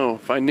don't know.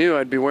 If I knew,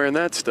 I'd be wearing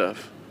that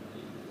stuff.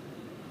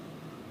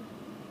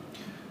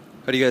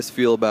 How do you guys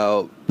feel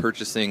about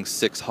purchasing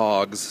 6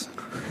 hogs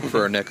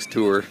for our next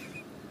tour?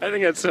 I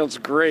think that sounds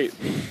great.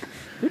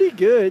 Pretty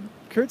good.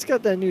 Kurt's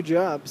got that new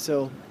job,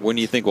 so When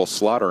do you think we'll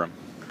slaughter him?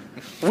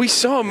 We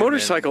saw a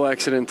motorcycle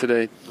accident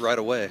today. Right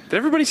away. Did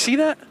everybody see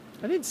that?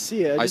 I didn't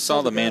see it. I just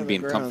saw the guy man on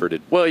being ground.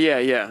 comforted. Well,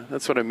 yeah.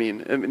 That's what I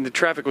mean. I mean, the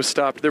traffic was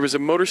stopped. There was a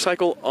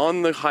motorcycle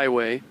on the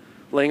highway,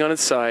 laying on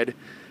its side,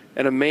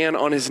 and a man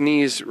on his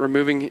knees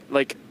removing,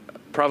 like,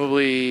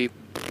 probably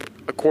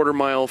a quarter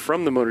mile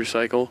from the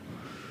motorcycle.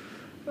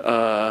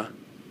 Quarter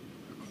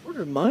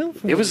mile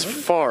from It the was motor-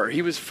 far.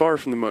 He was far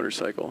from the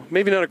motorcycle.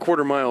 Maybe not a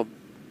quarter mile,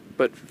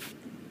 but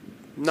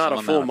not Some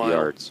a full amount of mile.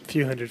 yards. A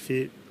few hundred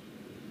feet.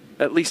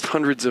 At least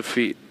hundreds of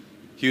feet.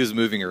 He was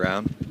moving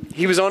around.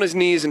 He was on his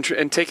knees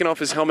and taking off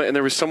his helmet, and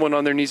there was someone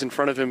on their knees in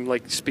front of him,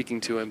 like, speaking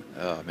to him.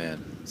 Oh,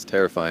 man. It's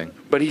terrifying.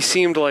 But he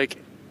seemed like,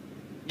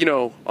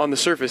 on the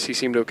surface, he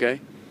seemed okay.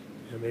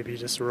 Yeah, maybe he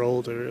just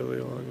rolled a really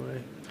long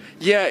way.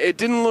 Yeah, it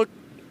didn't look...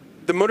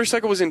 The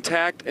motorcycle was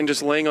intact and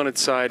just laying on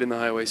its side in the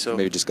highway, so...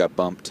 Maybe just got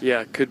bumped.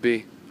 Yeah, could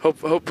be.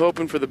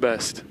 Hoping for the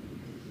best.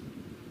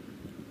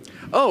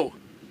 Oh,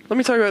 let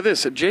me talk about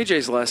this. At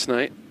JJ's last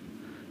night,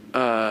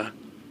 I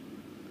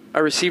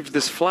received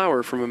this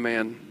flower from a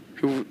man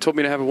who told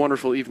me to have a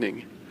wonderful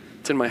evening.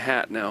 It's in my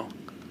hat now.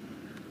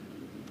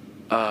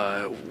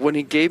 when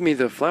he gave me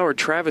the flower,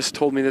 Travis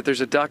told me that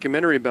there's a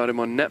documentary about him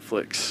on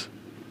Netflix.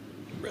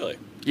 Really?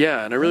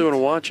 Yeah, and I really want to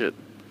watch it.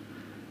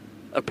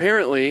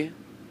 Apparently,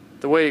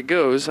 the way it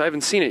goes, I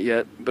haven't seen it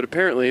yet, but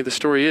apparently the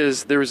story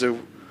is there was a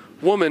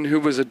woman who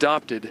was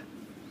adopted,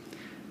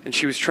 and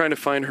she was trying to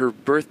find her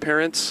birth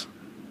parents,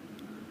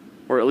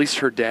 or at least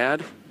her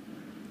dad.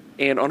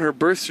 And on her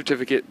birth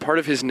certificate, part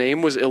of his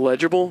name was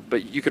illegible,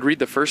 but you could read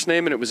the first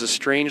name, and it was a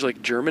strange,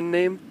 like, German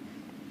name.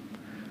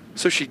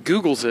 So she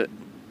Googles it,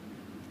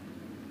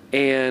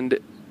 and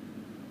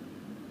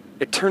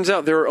it turns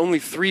out there are only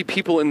 3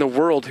 people in the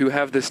world who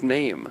have this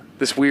name,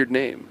 this weird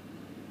name.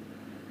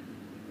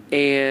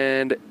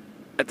 And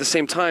at the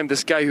same time,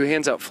 this guy who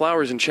hands out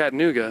flowers in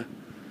Chattanooga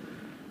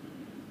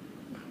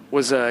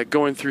was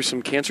going through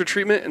some cancer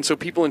treatment, and so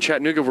people in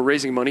Chattanooga were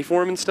raising money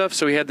for him and stuff,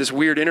 so he had this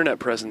weird internet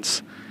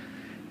presence.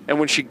 And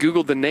when she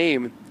Googled the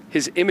name,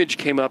 his image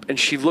came up, and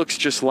she looks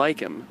just like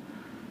him.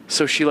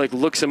 So she, like,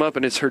 looks him up,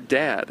 and it's her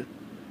dad,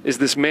 is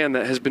this man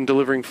that has been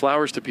delivering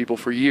flowers to people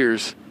for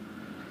years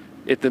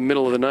at the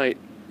middle of the night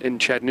in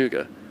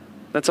Chattanooga.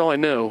 That's all I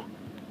know.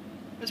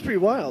 That's pretty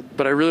wild.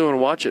 But I really want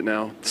to watch it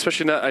now,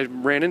 especially now I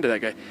ran into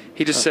that guy.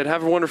 He just said,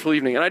 have a wonderful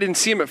evening. And I didn't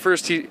see him at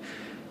first. He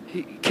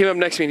came up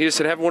next to me and he just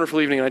said, have a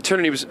wonderful evening. And I turned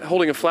and he was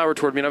holding a flower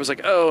toward me. And I was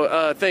like,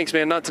 thanks,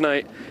 man, not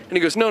tonight. And he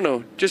goes,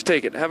 no, just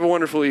take it. Have a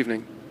wonderful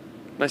evening.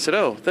 And I said,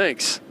 oh,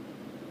 thanks.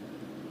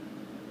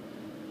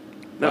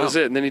 That was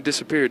it. And then he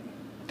disappeared.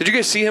 Did you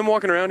guys see him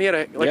walking around? He had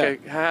a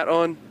hat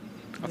on.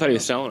 I thought he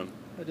was selling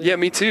them. Yeah,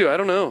 me too. I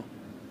don't know.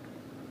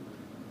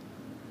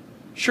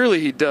 Surely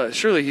he does.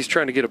 Surely he's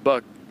trying to get a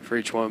buck for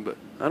each one, but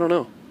I don't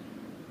know.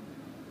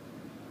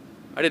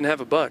 I didn't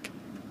have a buck.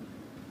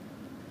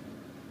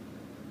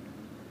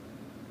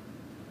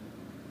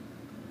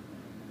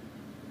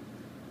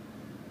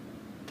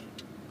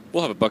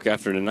 We'll have a buck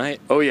after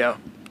tonight. Oh, yeah.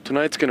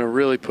 Tonight's going to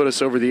really put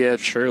us over the edge.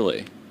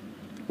 Surely.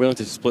 We don't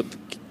have to split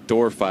the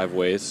door 5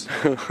 ways.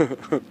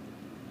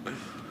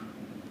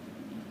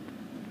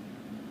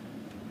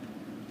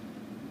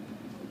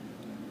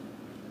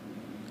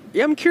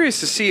 Yeah, I'm curious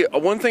to see.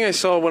 One thing I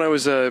saw when I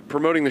was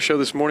promoting the show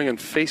this morning on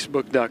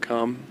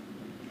Facebook.com,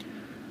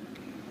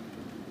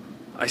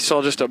 I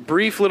saw just a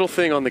brief little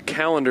thing on the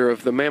calendar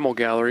of the Mammal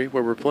Gallery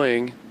where we're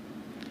playing,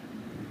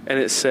 and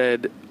it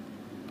said,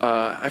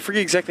 I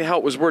forget exactly how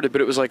it was worded,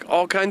 but it was like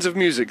all kinds of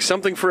music,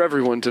 something for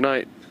everyone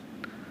tonight.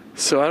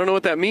 So I don't know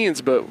what that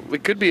means, but we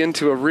could be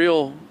into a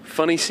real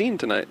funny scene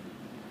tonight.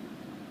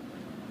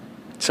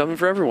 Something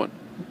for everyone.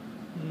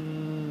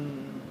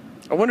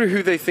 I wonder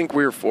who they think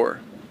we're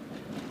for.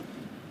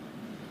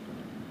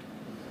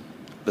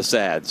 The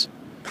sads.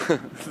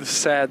 The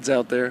sads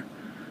out there.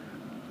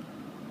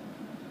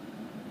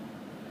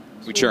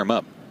 We cheer them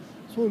up.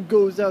 This one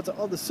goes out to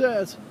all the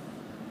sads.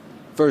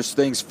 First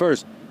things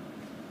first.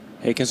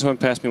 Hey, can someone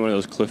pass me one of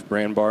those Cliff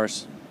Brand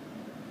bars?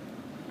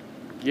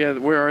 Yeah,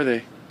 where are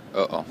they?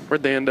 Uh-oh.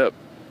 Where'd they end up?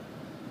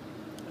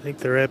 I think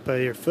they're right by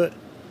your foot,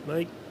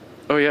 Mike.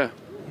 Oh, yeah.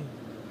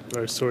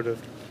 Or sort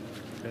of.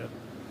 Yeah.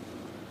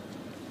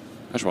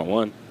 I just want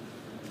one.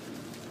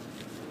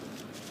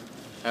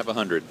 Have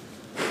 100.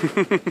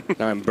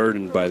 Now I'm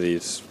burdened by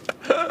these.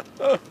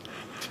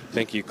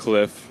 Thank you,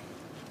 Cliff.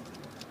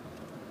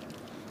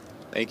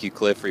 Thank you,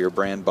 Cliff, for your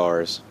brand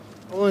bars.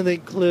 I want to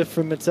thank Cliff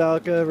from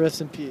Metallica.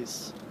 Rest in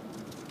peace.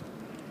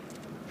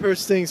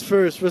 First things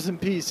first. Rest in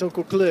peace,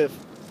 Uncle Cliff.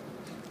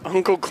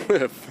 Uncle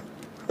Cliff.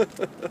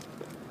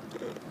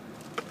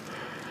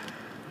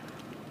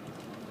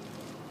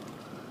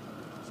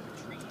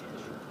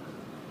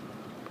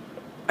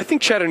 I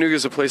think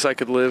Chattanooga's a place I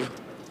could live.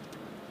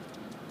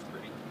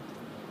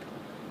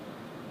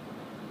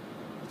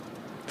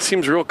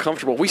 Seems real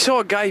comfortable. We saw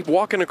a guy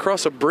walking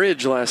across a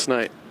bridge last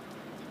night.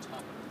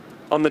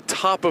 On the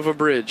top of a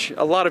bridge.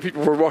 A lot of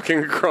people were walking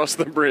across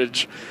the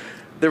bridge.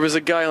 There was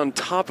a guy on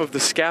top of the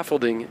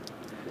scaffolding,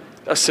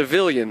 a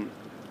civilian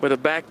with a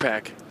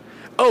backpack.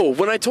 Oh,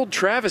 when I told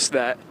Travis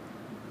that,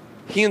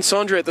 he and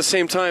Sandra at the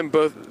same time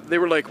they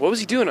were like, what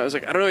was he doing? I was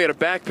like, I don't know, he had a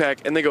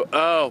backpack. And they go,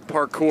 oh,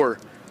 parkour.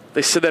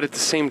 They said that at the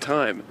same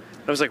time.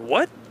 And I was like,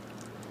 what?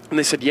 And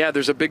they said, yeah,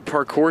 there's a big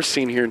parkour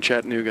scene here in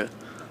Chattanooga.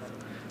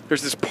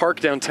 There's this park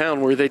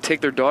downtown where they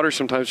take their daughters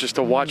sometimes just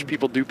to watch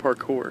people do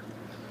parkour.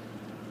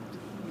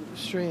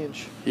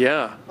 Strange.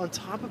 Yeah. On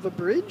top of a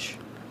bridge?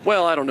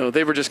 Well, I don't know.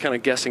 They were just kind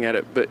of guessing at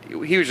it, but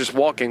he was just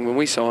walking when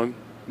we saw him.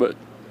 But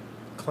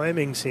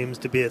Climbing seems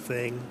to be a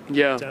thing.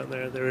 Yeah. Down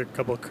there, there were a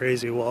couple of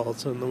crazy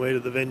walls on the way to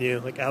the venue,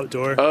 like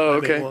outdoor. oh,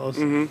 climbing okay. Walls.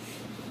 Mm-hmm.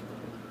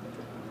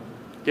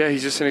 Yeah,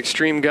 he's just an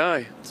extreme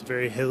guy. It's a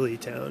very hilly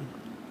town.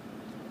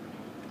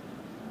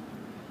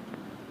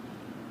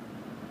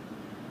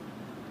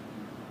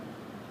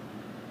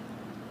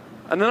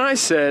 And then I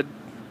said,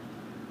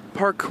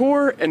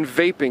 parkour and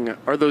vaping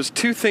are those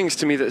two things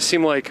to me that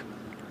seem like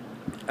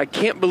I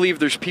can't believe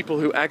there's people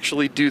who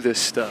actually do this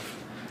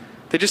stuff.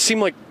 They just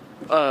seem like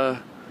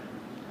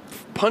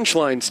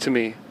punchlines to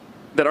me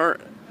that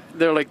aren't,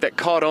 they're like that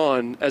caught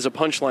on as a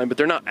punchline, but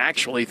they're not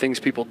actually things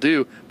people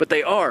do, but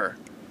they are.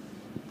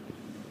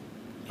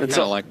 It's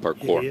Kind of like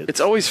parkour. Idiot.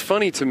 It's always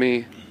funny to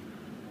me.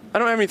 I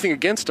don't have anything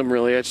against them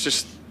really. It's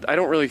just I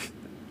don't really.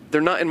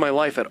 They're not in my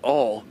life at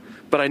all,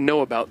 but I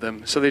know about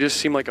them, so they just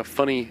seem like a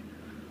funny,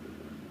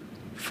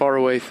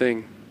 faraway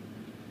thing.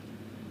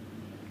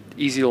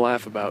 Easy to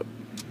laugh about.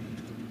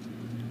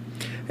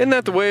 Isn't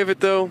that the way of it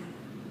though?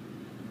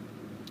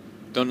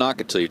 Don't knock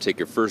it till you take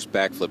your first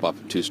backflip off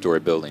a 2-story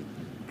building.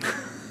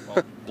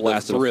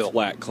 Blasted thrill. a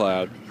flat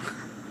cloud.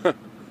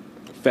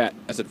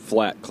 I said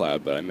flat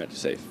cloud, but I meant to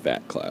say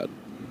fat cloud.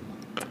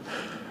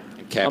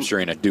 And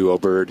capturing a duo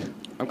bird.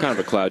 I'm kind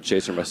of a cloud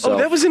chaser myself. Oh,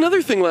 that was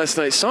another thing last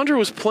night. Sandra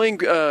was playing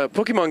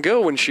Pokemon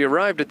Go when she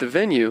arrived at the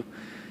venue,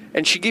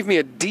 and she gave me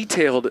a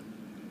detailed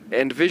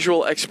and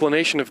visual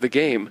explanation of the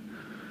game,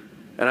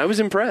 and I was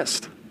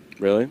impressed.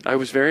 Really? I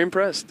was very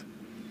impressed.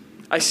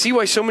 I see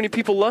why so many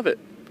people love it.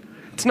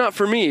 It's not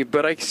for me,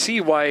 but I see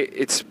why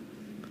it's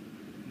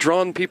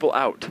drawn people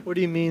out. What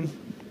do you mean?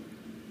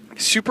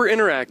 Super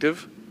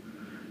interactive.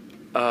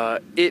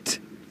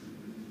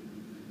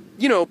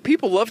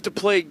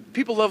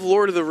 People love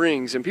Lord of the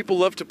Rings, and people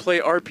love to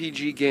play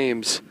RPG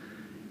games.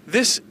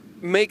 This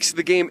makes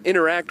the game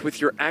interact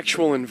with your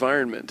actual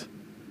environment,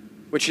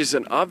 which is to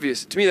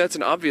me, that's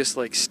an obvious,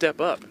 like,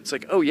 step up. It's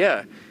like, oh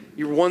yeah,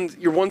 you're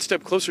one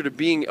step closer to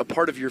being a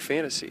part of your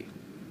fantasy.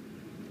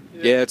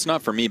 Yeah, it's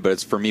not for me, but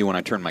it's for me when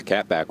I turn my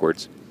cat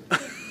backwards.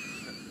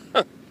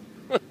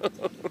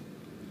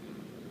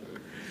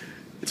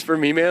 It's for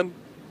me, man.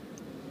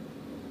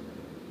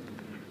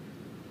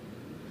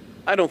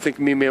 I don't think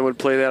Me Man would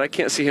play that. I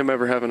can't see him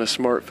ever having a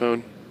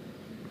smartphone.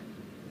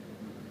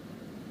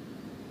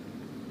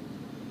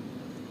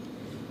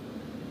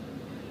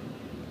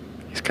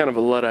 He's kind of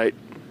a Luddite.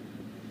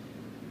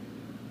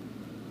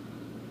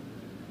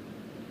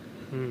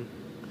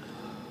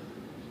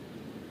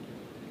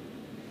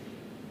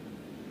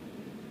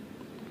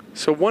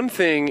 So one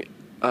thing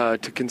to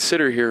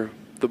consider here,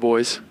 the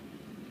boys,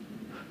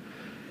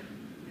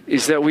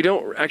 is that we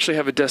don't actually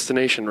have a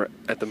destination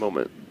at the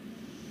moment.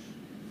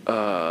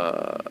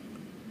 I'm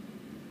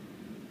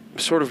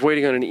sort of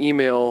waiting on an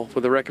email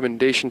with a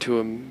recommendation to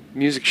a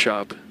music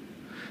shop,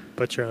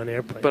 But you're on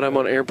airplane. but I'm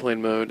on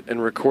airplane mode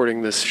and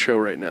recording this show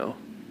right now.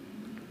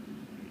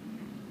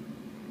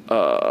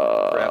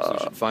 Perhaps we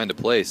should find a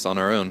place on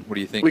our own. What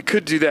do you think? We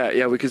could do that.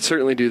 Yeah, we could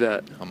certainly do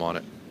that. I'm on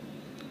it.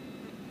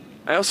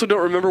 I also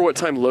don't remember what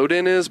time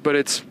load-in is, but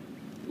it's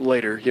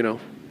later,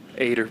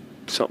 8 or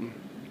something.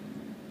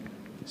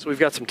 So we've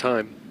got some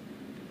time.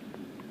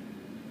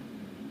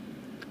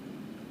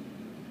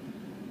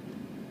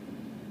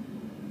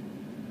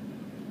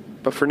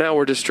 But for now,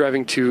 we're just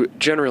driving to,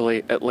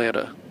 generally,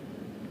 Atlanta.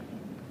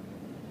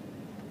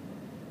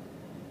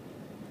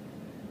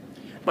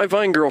 My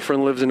Vine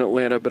girlfriend lives in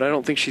Atlanta, but I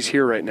don't think she's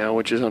here right now,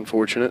 which is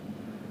unfortunate.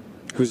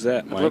 Who's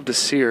that, Mike? I'd love to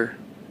see her.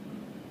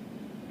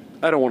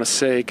 I don't want to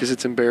say because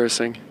it's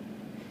embarrassing.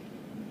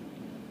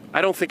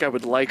 I don't think I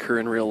would like her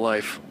in real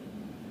life.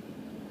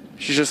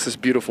 She's just this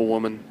beautiful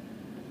woman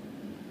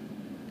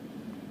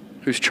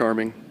who's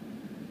charming.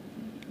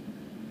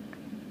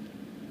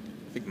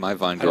 I think my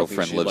Vine I don't think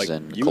girlfriend she'd lives like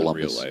in you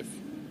Columbus. in real life.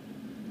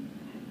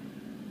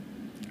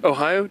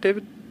 Ohio,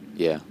 David?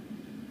 Yeah.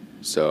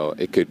 So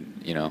it could,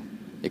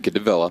 it could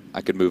develop.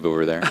 I could move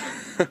over there.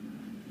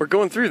 We're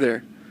going through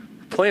there.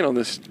 We're playing on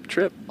this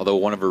trip. Although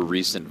one of her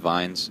recent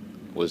Vines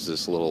was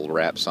this little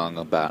rap song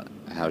about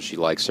how she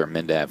likes her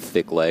men to have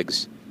thick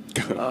legs.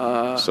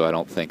 So I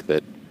don't think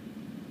that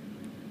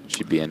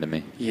she'd be into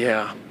me.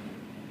 Yeah.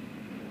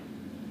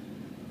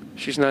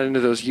 She's not into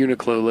those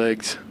Uniqlo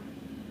legs.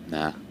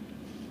 Nah.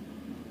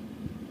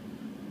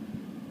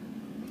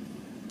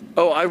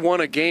 Oh, I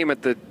won a game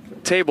at the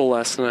table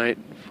last night.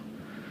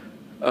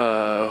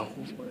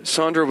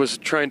 Sandra was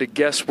trying to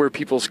guess where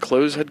people's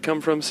clothes had come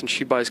from since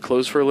she buys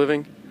clothes for a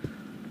living.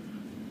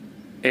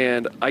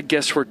 And I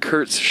guessed where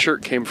Kurt's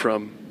shirt came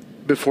from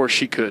before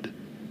she could,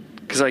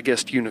 because I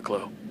guessed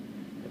Uniqlo.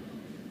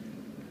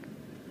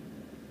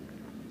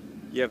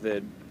 You have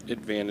the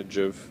advantage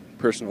of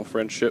personal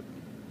friendship.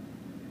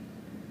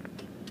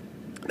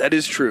 That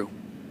is true.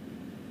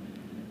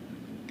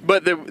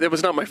 But that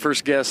was not my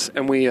first guess,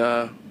 and we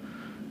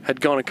had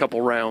gone a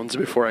couple rounds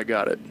before I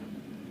got it.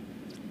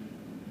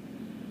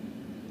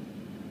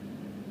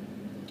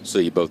 So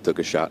you both took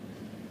a shot?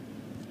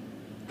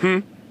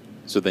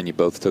 So then you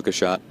both took a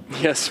shot?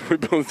 Yes, we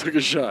both took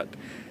a shot.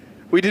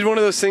 We did one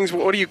of those things,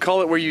 what do you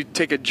call it, where you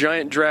take a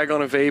giant drag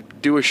on a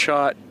vape, do a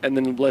shot, and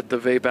then let the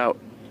vape out?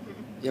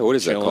 Yeah, what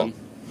is that Chillin'. called?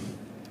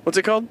 What's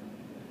it called?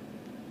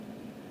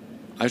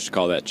 I should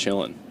call that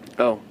chilling.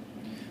 Oh.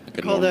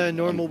 Like Call that a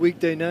normal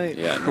weekday night.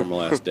 Yeah,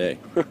 normal ass day.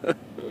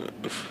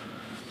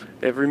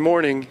 Every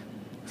morning,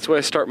 that's the way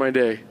I start my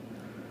day.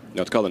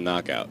 No, it's called a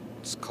knockout.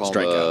 It's called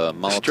Strikeout.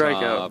 Molotov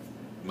Strikeout.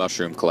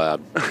 Mushroom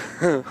Cloud.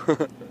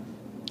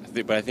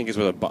 But I think it's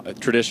with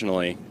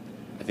traditionally,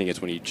 I think it's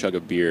when you chug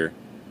a beer,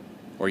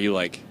 or you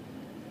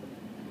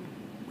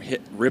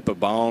rip a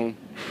bong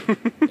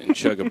and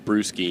chug a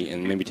brewski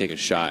and maybe take a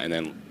shot and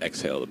then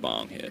exhale the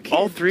bong hit.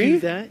 All Can't three? do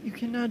that. You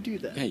cannot do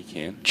that. Yeah, you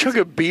can. Chug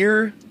a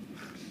beer?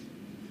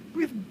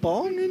 With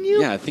bong in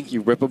you? Yeah, I think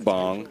you rip a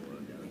bong,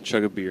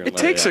 chug a beer. And It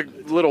let takes a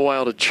out. little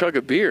while to chug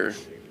a beer,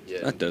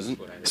 That doesn't.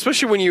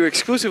 especially when you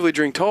exclusively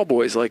drink tall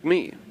boys like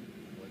me.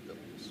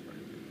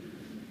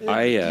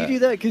 I, Do you do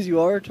that because you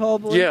are a tall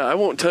boy? Yeah, I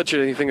won't touch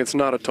anything that's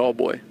not a tall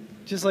boy.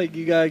 Just like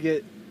you gotta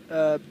get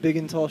big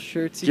and tall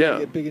shirts, you Yeah.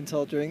 gotta get big and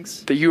tall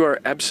drinks. That you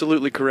are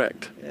absolutely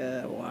correct.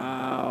 Yeah,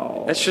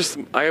 wow. That's just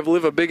I have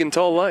lived a big and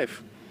tall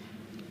life.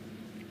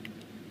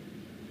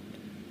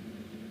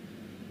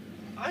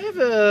 I have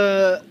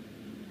a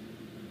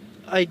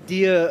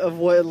idea of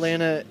what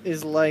Atlanta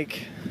is like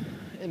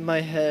in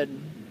my head.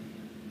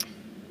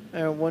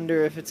 I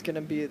wonder if it's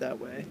gonna be that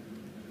way.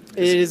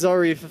 It is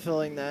already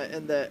fulfilling that,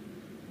 and that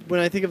when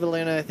I think of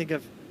Atlanta, I think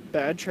of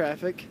bad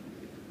traffic,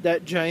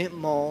 that giant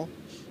mall,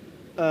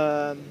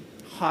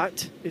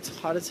 hot. It's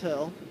hot as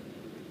hell.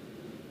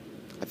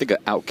 I think an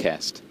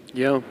Outcast.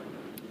 Yeah.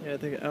 Yeah, I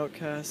think of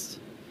Outcast.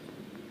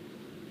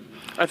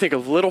 I think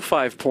of Little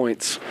 5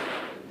 Points.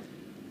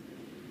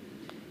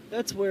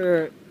 That's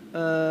where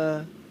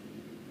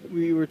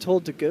we were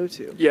told to go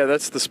to. Yeah,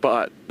 that's the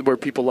spot where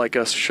people like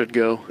us should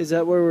go. Is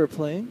that where we're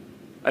playing?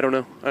 I don't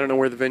know. I don't know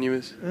where the venue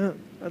is. Oh,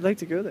 I'd like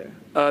to go there.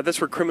 That's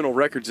where Criminal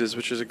Records is,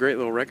 which is a great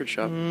little record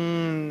shop.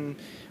 When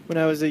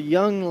I was a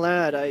young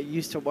lad, I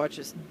used to watch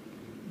this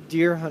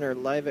Deer Hunter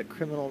live at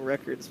Criminal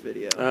Records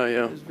video. Oh,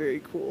 yeah. It was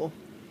very cool.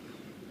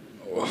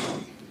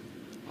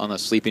 On a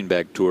sleeping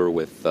bag tour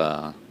with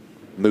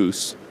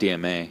Moose,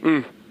 DMA,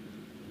 Mm.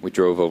 we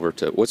drove over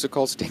to, what's it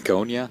called,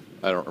 Stankonia?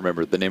 I don't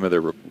remember the name of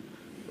their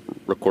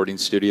recording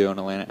studio in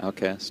Atlanta,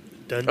 Outcast.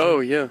 Dungeon. Oh,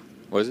 yeah.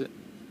 Was it?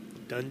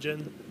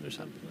 Dungeon or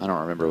something. I don't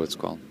remember what it's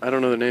called. I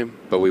don't know the name.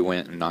 But we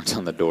went and knocked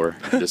on the door,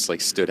 just like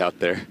stood out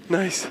there.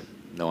 Nice.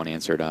 No one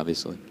answered,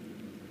 obviously.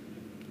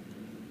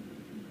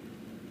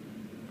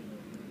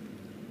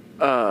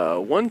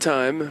 One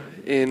time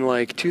in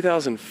like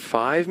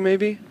 2005,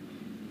 maybe,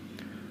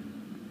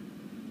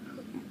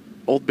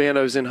 old band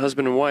I was in,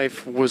 Husband and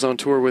Wife, was on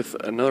tour with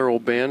another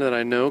old band that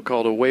I know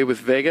called Away with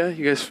Vega.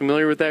 You guys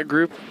familiar with that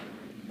group?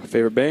 My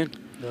favorite band?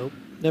 Nope.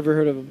 Never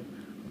heard of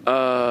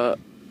him.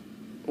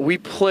 We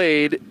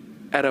played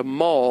at a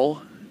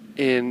mall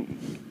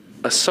in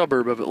a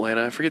suburb of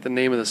Atlanta. I forget the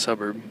name of the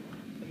suburb.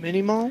 A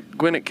mini mall?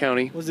 Gwinnett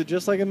County. Was it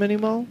just like a mini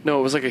mall? No,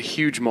 it was like a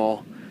huge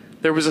mall.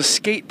 There was a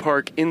skate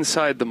park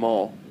inside the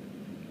mall.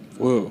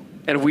 Whoa.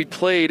 And we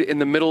played in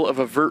the middle of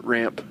a vert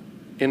ramp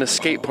in a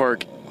skate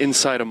park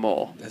inside a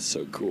mall. That's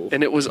so cool.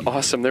 And it was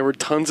awesome. There were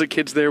tons of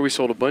kids there. We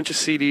sold a bunch of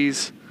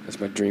CDs. That's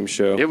my dream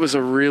show. It was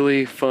a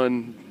really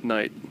fun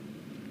night.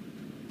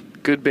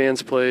 Good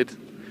bands played.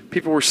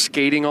 People were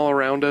skating all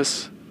around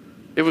us.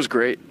 It was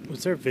great.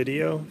 Was there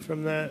video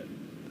from that?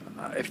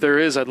 If there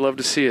is, I'd love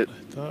to see it.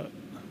 I thought.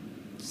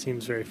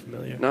 Seems very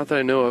familiar. Not that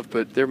I know of,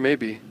 but there may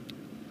be.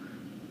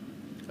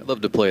 I'd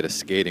love to play at a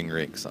skating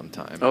rink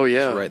sometime. Oh,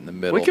 yeah. Just right in the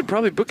middle. We could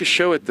probably book a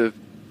show at the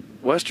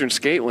Western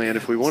Skateland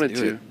if we Let's wanted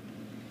do to. it.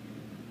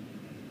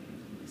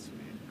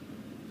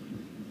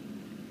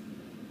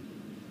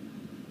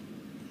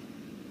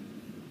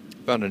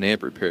 Found an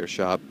amp repair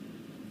shop.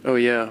 Oh,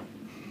 yeah.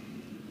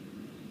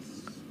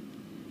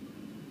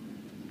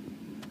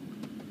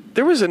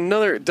 There was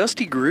another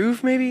Dusty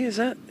Groove, maybe? Is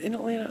that in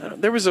Atlanta?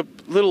 There was a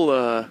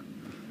little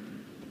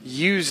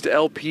used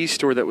LP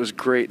store that was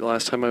great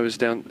last time I was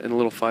down in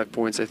Little 5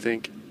 Points, I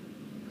think.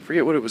 I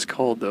forget what it was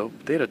called, though.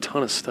 They had a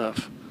ton of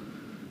stuff.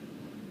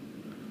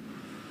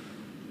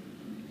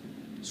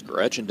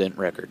 Scratch and Dent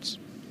Records.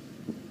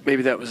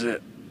 Maybe that was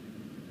it.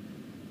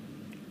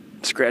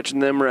 Scratching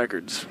them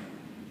records.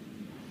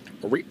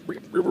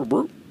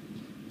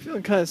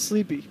 Feeling kind of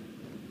sleepy.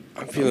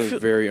 I'm feeling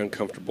very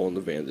uncomfortable in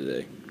the van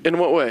today. In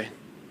what way?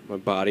 My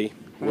body.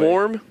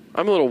 Warm?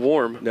 I'm a little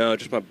warm. No,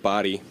 just my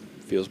body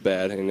feels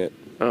bad in it.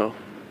 Oh,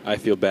 I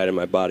feel bad in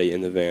my body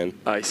in the van.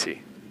 I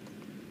see.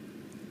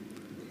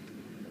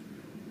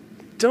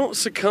 Don't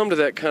succumb to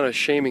that kind of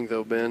shaming,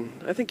 though, Ben.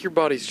 I think your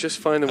body's just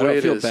fine the I way don't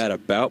it feel is. bad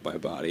about my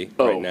body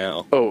Oh. right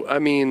now. Oh, I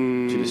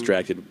mean... Too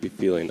distracted to be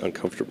feeling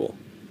uncomfortable.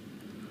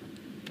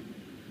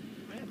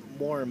 I am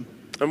warm.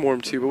 I'm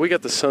warm, too, but we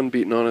got the sun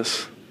beating on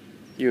us.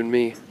 You and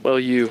me. Well,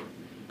 you.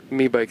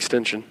 Me by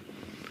extension.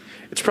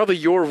 It's probably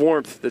your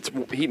warmth that's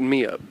heating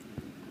me up.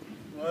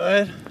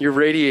 What? You're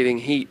radiating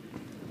heat.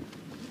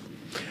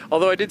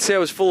 Although I did say I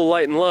was full of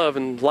light and love,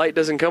 and light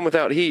doesn't come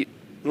without heat.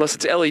 Unless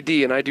it's LED,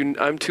 and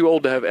I'm too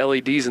old to have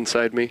LEDs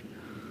inside me.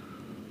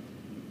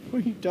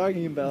 What are you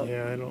talking about?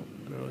 Yeah, I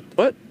don't know.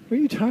 What? What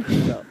are you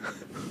talking about?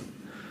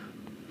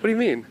 What do you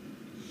mean?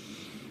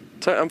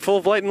 I'm full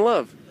of light and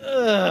love.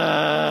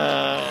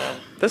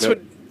 That's No.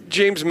 what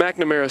James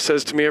McNamara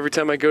says to me every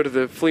time I go to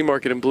the flea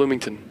market in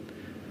Bloomington.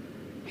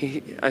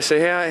 I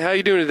say, hey, how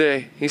you doing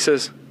today? He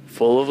says,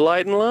 full of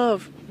light and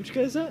love. Which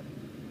guy is that?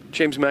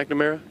 James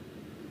McNamara.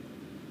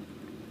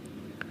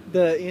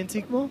 The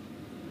antique mall?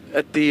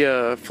 At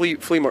the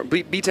flea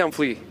market, B-Town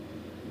Flea.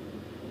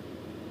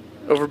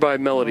 Over by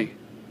Melody.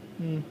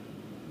 Hmm.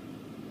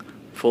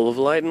 Full of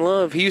light and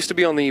love. He used to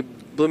be on the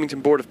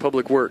Bloomington Board of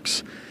Public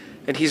Works.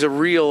 And he's a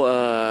real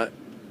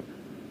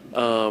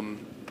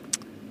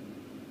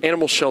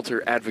animal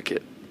shelter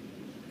advocate.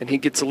 And he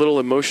gets a little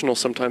emotional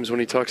sometimes when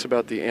he talks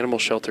about the animal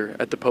shelter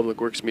at the public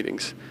works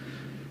meetings.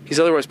 He's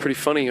otherwise pretty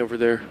funny over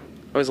there.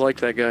 I always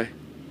liked that guy.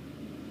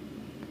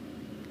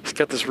 He's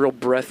got this real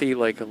breathy,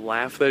 like,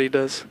 laugh that he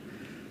does.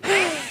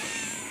 I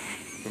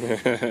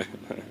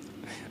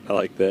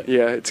like that.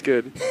 Yeah, it's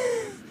good.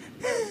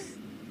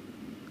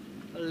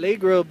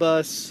 Allegro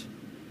bus.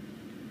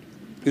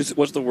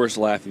 What's the worst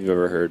laugh you've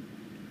ever heard?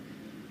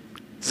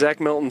 Zach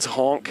Melton's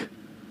honk.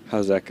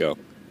 How's that go?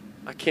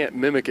 I can't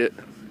mimic it.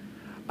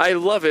 I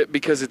love it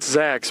because it's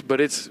Zach's, but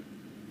it's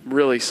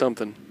really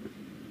something.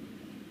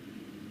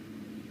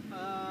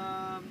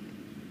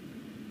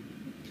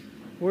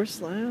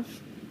 Worst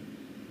laugh?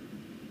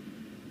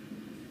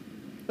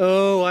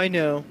 Oh, I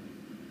know.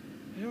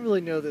 I don't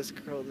really know this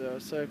girl, though,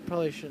 so I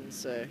probably shouldn't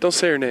say. Don't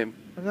say her name.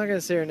 I'm not going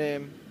to say her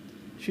name.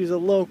 She's a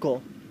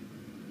local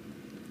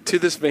To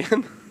this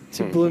van?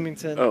 to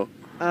Bloomington. Oh.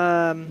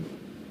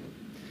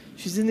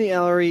 She's in the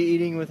Ellery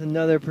eating with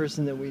another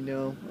person that we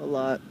know a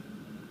lot,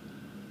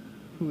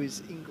 who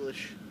is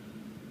English.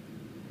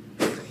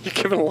 You're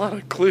giving a lot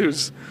of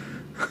clues.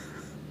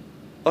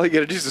 All you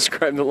gotta do is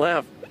describe the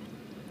laugh.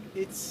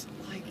 It's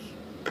like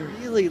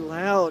really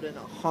loud and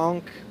a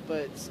honk,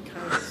 but it's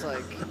kind of just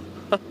like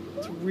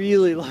it's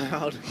really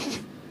loud.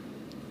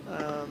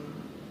 I'm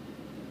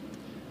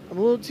a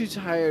little too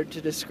tired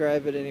to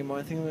describe it anymore.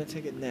 I think I'm gonna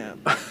take a nap.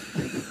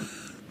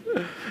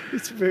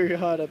 It's very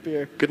hot up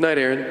here. Good night,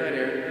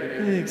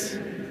 Aaron. Thanks.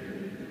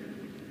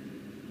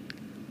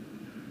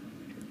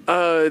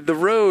 The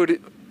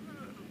road.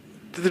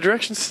 Do the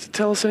directions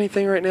tell us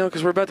anything right now?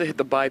 Because we're about to hit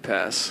the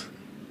bypass.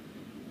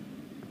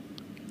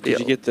 Did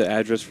you get the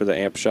address for the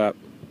amp shop?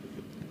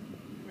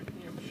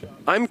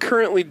 I'm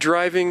currently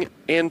driving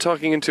and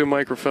talking into a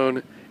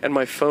microphone, and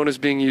my phone is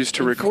being used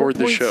to record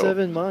the show.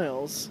 4.7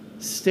 miles.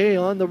 Stay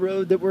on the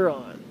road that we're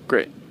on.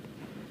 Great.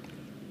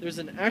 There's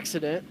an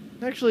accident.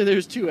 Actually,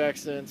 there's 2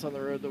 accidents on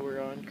the road that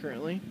we're on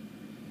currently.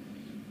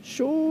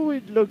 So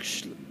it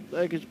looks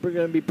like it's going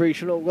to be pretty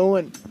slow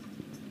going.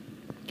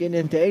 Getting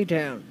into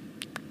A-Town.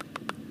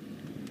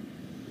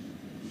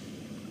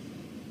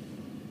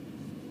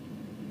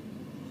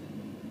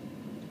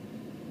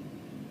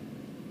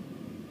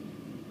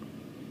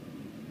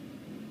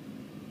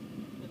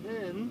 And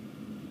then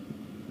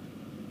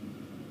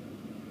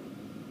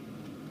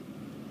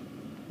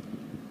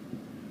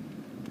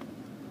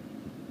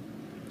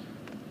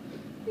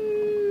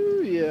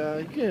yeah,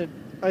 you get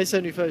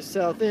I-75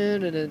 south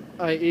in and then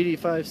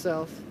I-85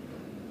 south.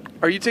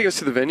 Are you taking us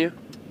to the venue?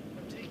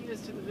 I'm taking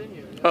us to the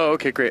venue. Oh,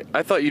 okay, great.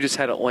 I thought you just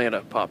had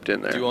Atlanta popped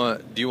in there. Do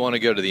you want to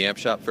go to the amp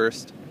shop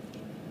first?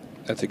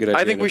 That's a good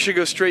idea. I think we should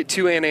go straight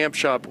to an amp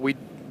shop.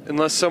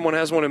 Unless someone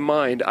has one in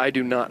mind, I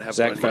do not have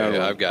Zach one in found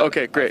mind. one. I've got it.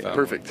 Okay, I great, found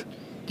perfect.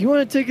 Do you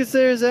want to take us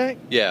there, Zach?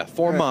 Yeah,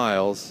 4 All right.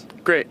 miles.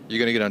 Great. You're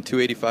gonna get on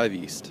 285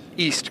 East.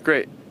 East,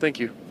 great. Thank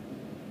you.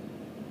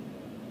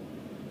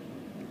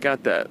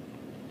 Got that.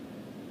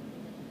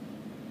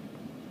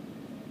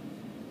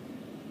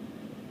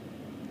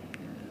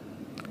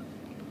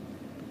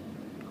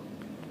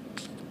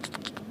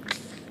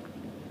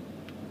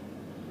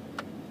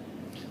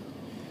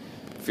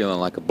 Feeling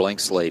like a blank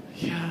slate.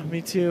 Yeah,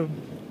 me too.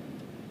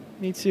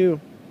 Me too.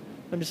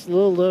 I'm just a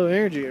little low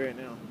energy right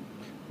now.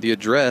 The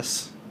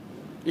address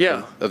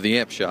Yeah. of the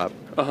amp shop: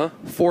 Uh-huh.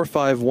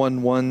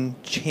 4511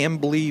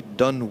 Chambly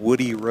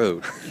Dunwoody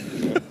Road.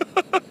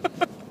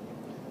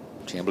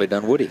 Chambly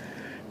Dunwoody.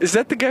 Is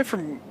that the guy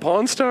from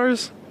Pawn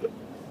Stars?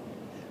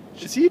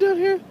 Is he down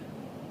here?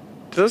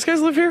 Do those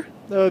guys live here?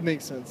 That would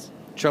make sense.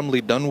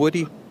 Chumley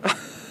Dunwoody.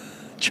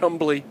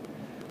 Chumbly.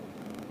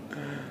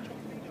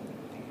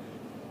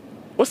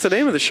 What's the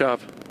name of the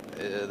shop?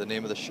 The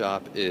name of the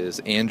shop is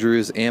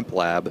Andrews Amp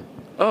Lab.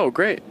 Oh,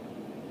 great.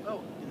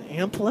 Oh, an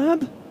amp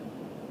lab?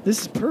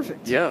 This is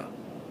perfect. Yeah.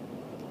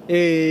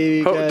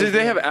 Hey, Oh, guys. did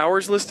they have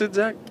hours listed,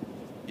 Zach?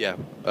 Yeah,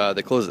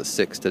 they close at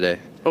 6 today.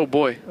 Oh,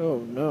 boy. Oh,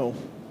 no.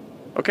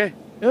 Okay.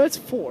 No, it's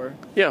 4.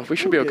 Yeah, we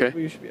should be We're good. okay.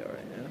 We should be all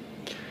right,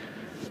 yeah.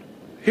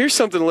 Here's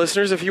something,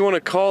 listeners. If you want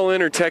to call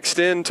in or text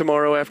in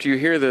tomorrow after you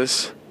hear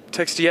this,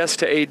 text yes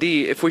to AD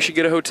if we should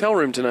get a hotel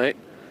room tonight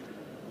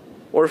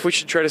or if we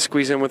should try to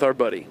squeeze in with our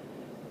buddy.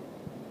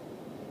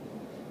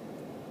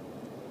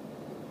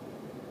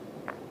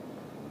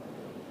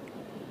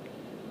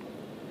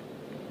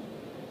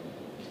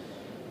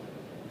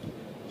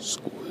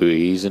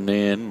 Squeezing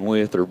in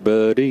with her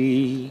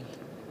buddy.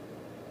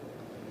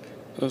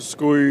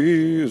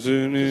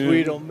 Squeezing 'Cause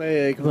we don't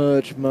make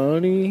much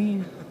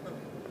money.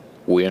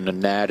 When the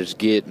night is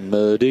getting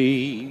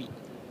muddy.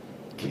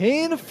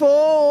 Can't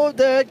afford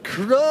that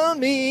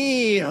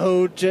crummy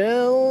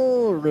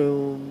hotel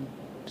room.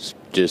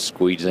 Just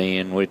squeeze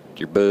in with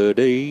your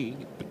buddy.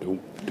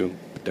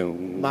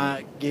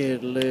 Might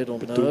get a little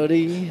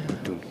nutty.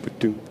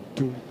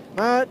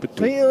 Might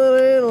feel a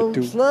little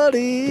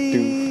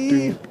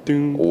slutty.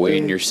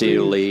 When you're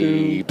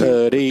silly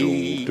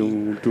putty.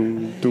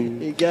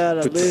 You got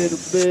a little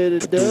bit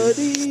of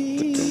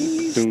duddy.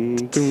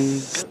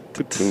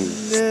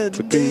 Then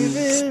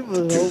David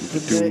was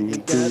hoping that he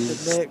got the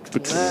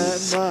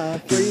next line,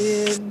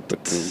 my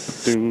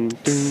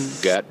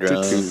friend. Got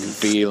drunk and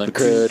feeling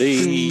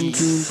cruddy.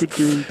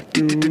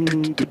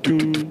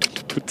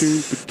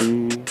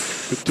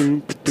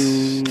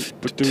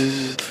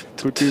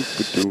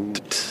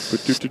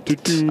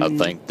 I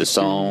think the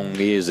song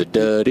is a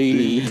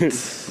duddy.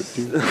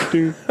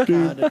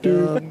 Kinda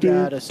dumb,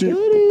 got a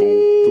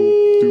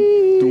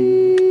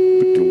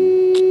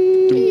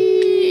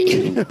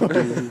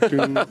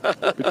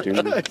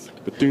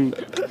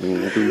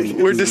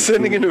We're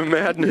descending into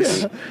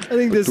madness. I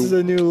think this is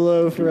a new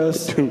low for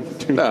us.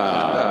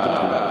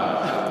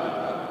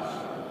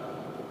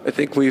 I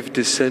think we've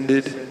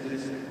descended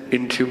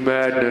into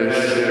madness.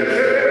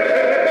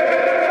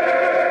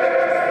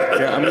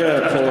 Yeah, I'm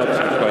gonna pull up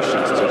some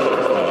questions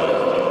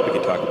we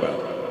can talk about.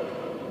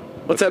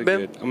 What's that,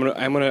 Ben? I'm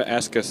gonna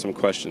ask us some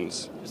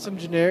questions. Some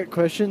generic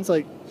questions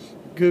like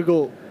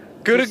Google.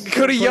 Go to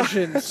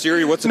Yahoo. questions.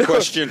 Siri, what's the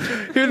question?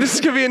 Here, this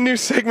is gonna be a new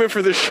segment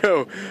for the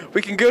show.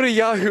 We can go to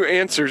Yahoo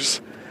Answers,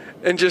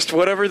 and just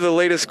whatever the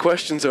latest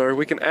questions are,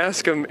 we can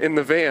ask them in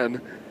the van,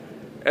 and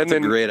That's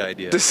then a great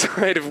idea.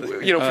 decide if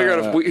figure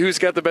out who's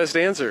got the best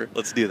answer.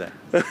 Let's do that.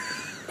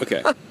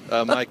 Okay.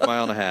 Mike,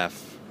 mile and a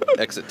half.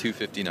 Exit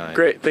 259.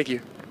 Great, thank you.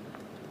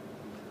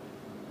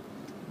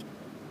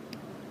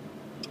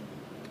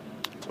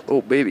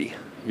 Oh baby,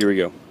 Here we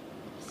go.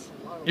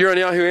 you're on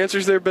Yahoo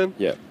Answers there, Ben?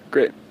 Yeah.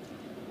 Great.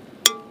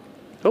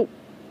 Oh,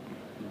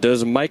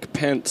 Does Mike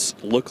Pence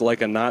look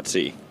like a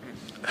Nazi?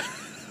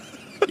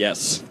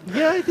 Yes.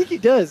 Yeah, I think he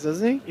does,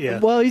 doesn't he? Yeah.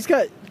 Well, he's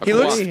got he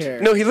looks. gray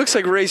hair. No, he looks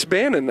like Race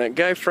Bannon, that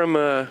guy from.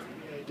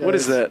 What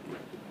is does. that?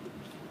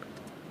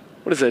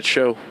 What is that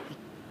show?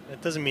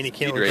 That doesn't mean he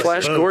can't Speed look Racer.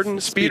 like Flash both. Gordon,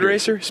 Speed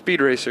Racer,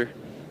 Speed Racer.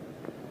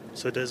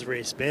 So does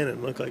Race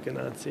Bannon look like a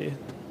Nazi?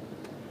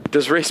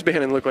 Does Race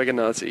Bannon look like a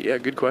Nazi? Yeah,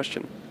 good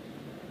question.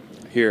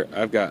 Here,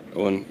 I've got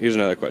one. Here's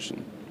another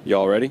question.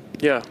 Y'all ready?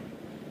 Yeah.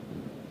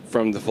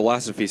 From the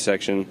philosophy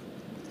section,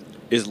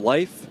 is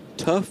life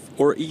tough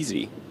or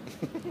easy?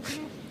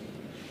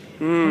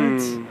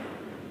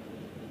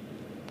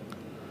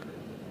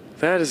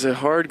 That is a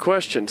hard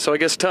question. So I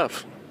guess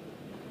tough.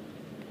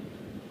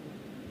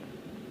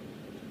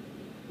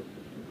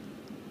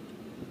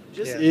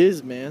 Just Yeah.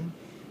 is, man.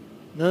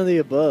 None of the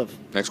above.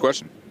 Next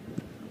question.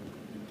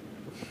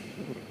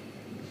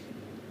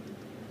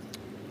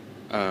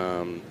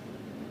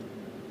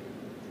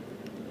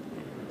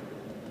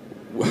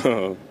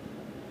 Whoa.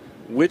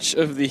 Which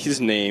of these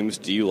names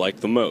do you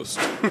like the most?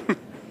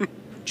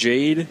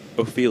 Jade,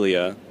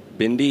 Ophelia,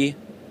 Bindi,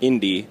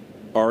 Indy,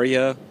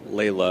 Arya,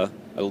 Layla,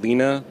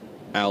 Alina,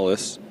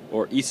 Alice,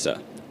 or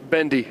Issa?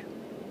 Bendy.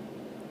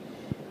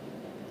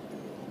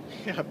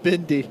 Yeah,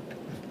 Bindi.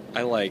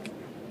 I like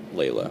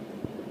Layla.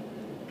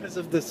 Because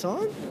of the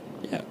song?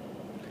 Yeah.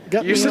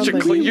 Got You're me such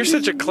on a my you're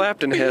such a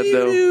Clapton head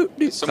though.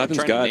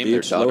 Clapton's got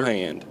dude, slow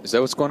hand. Is that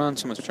what's going on?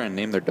 Someone's trying to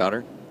name their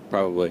daughter?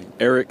 Probably.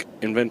 Eric,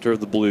 inventor of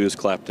the blues,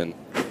 Clapton.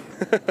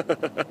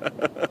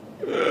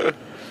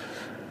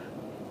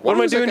 What am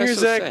I was that doing guy here,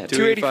 so Zach? sad?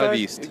 285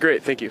 East.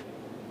 Great, thank you.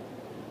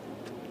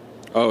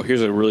 Oh,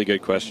 here's a really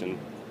good question.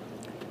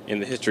 In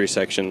the history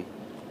section,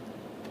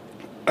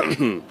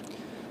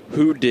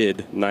 who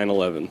did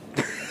 9/11?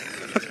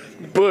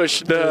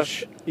 Bush, duh.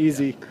 Bush.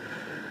 Easy.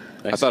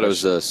 I thought it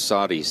was the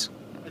Saudis.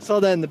 I saw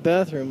that in the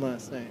bathroom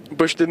last night.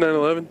 Bush did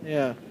 9/11.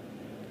 Yeah.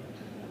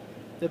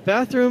 The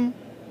bathroom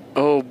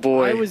Oh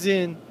boy. I was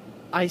in,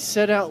 I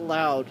said out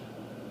loud,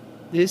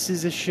 "This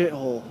is a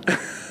shithole."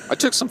 I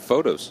took some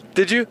photos.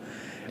 Did you?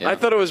 Yeah. I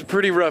thought it was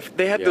pretty rough.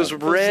 They had Yeah. those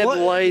red Those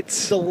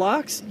lights. The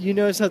locks, you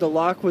notice how the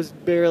lock was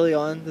barely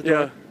on the door?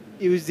 Yeah.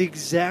 It was the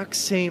exact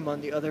same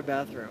on the other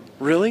bathroom.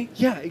 Really?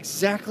 Yeah,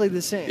 exactly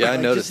the same. Yeah, I Like,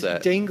 noticed just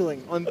that.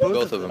 dangling on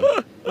both of them.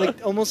 Like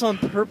almost on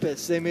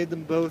purpose, they made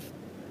them both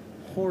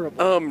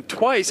horrible.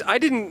 Twice. I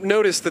didn't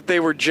notice that they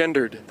were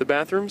gendered, the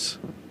bathrooms.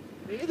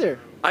 Me either.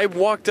 I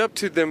walked up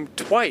to them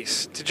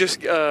twice to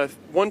just,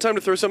 one time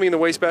to throw something in the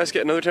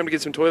wastebasket, another time to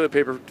get some toilet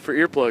paper for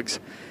earplugs.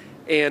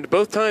 And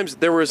both times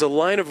there was a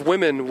line of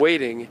women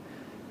waiting,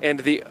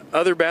 and the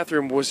other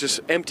bathroom was just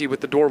empty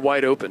with the door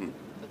wide open.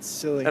 That's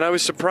silly. And I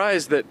was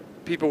surprised that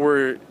people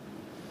were,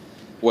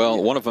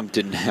 Well, one of them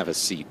didn't have a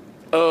seat.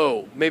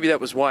 oh, maybe that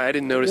was why. I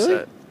didn't notice Really?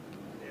 that.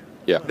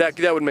 Yeah.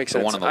 That would make The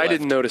sense. one on the I left.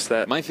 didn't notice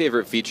that. My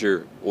favorite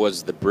feature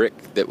was the brick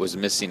that was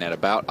missing at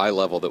about eye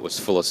level that was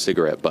full of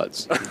cigarette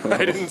butts.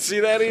 I didn't see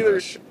that either.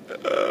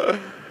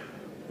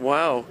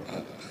 Wow.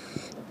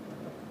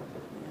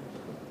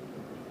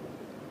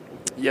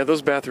 Yeah,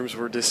 those bathrooms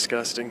were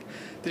disgusting.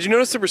 Did you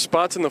notice there were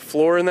spots on the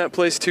floor in that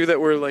place too that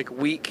were like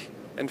weak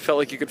and felt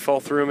like you could fall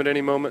through them at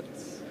any moment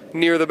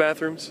near the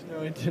bathrooms?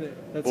 No, I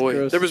didn't. That's Boy,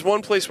 gross. there was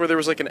one place where there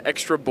was like an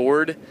extra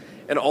board,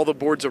 and all the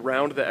boards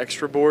around the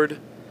extra board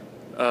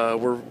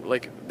were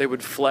like they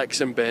would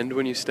flex and bend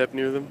when you step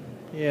near them.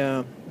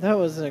 Yeah, that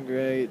wasn't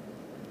great.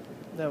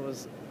 That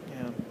was,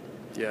 yeah.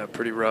 Yeah,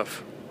 pretty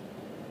rough.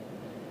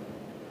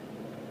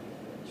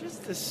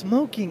 Just the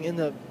smoking in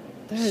the.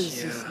 That is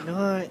Yeah. just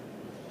not.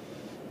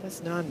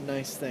 That's not a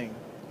nice thing.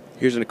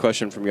 Here's a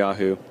question from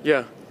Yahoo.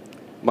 Yeah.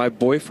 My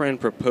boyfriend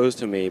proposed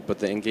to me, but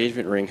the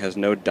engagement ring has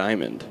no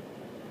diamond.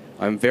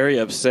 I'm very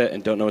upset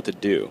and don't know what to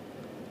do.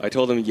 I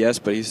told him yes,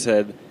 but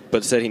said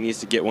he needs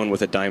to get one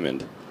with a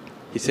diamond.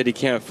 He said he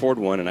can't afford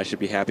one and I should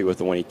be happy with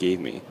the one he gave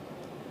me.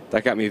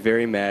 That got me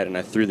very mad and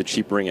I threw the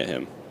cheap ring at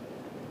him.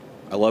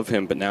 I love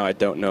him, but now I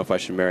don't know if I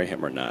should marry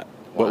him or not.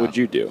 What Wow. would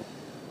you do?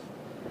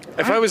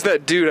 If I was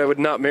that dude, I would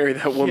not marry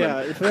that woman.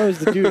 Yeah, if I was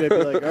the dude, I'd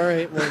be like, all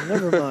right, well,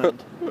 never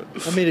mind.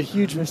 I made a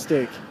huge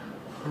mistake.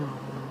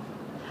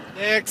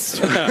 Next.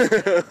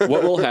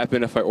 What will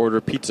happen if I order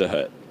Pizza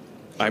Hut?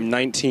 I'm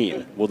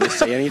 19. Will this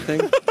say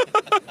anything?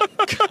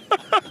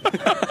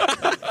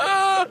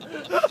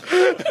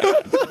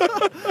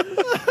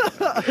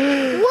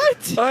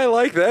 What? I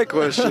like that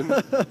question.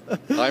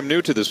 I'm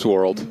new to this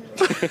world.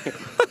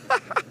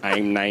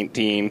 I'm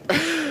 19.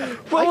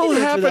 What will can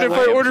answer happen that if way.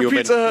 I I'm order human.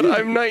 Pizza Hut?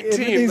 I'm 19.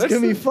 Everything's That's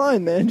going to be the-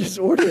 fine, man. Just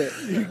order it.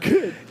 You're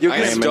good. You'll I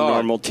get am am a dog.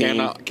 normal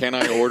teen. Can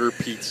I order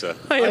pizza?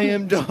 I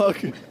am dog.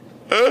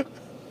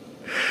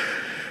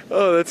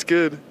 Oh, that's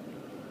good.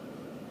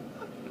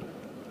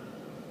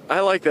 I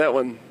like that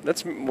one.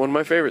 That's one of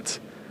my favorites.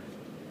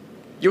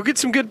 You'll get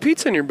some good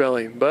pizza in your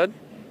belly, bud.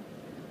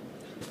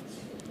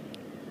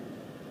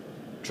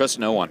 Trust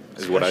no one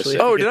is what I Especially-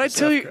 say. Oh, get did I the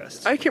tell soft you?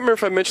 crust. I can't remember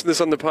if I mentioned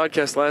this on the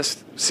podcast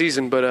last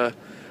season, but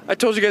I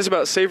told you guys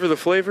about Savor the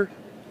Flavor.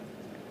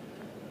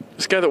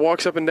 This guy that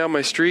walks up and down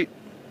my street.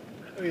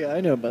 Oh, yeah,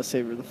 I know about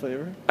Savor the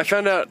Flavor. I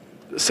found out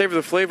Savor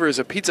the Flavor is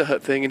a Pizza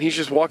Hut thing, and he's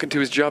just walking to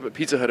his job at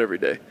Pizza Hut every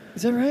day.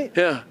 Is that right?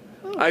 Yeah.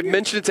 I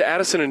mentioned it to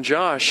Addison and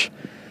Josh,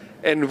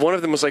 and one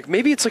of them was like,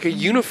 maybe it's like a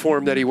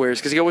uniform that he wears,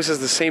 because he always has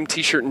the same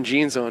T-shirt and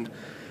jeans on.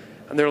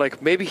 And they're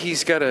like, maybe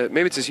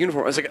it's his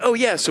uniform. I was like, oh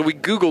yeah. So we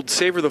Googled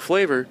Savor the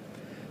Flavor,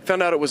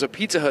 found out it was a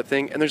Pizza Hut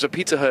thing, and there's a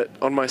Pizza Hut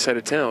on my side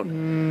of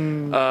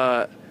town.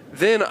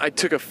 Then I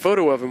took a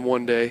photo of him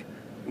one day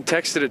and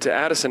texted it to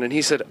Addison, and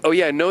he said, oh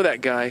yeah, I know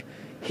that guy.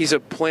 He's a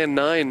Plan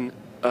 9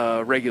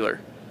 regular.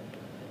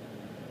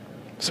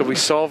 So we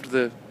solved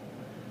the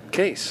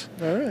case.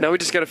 All right. Now we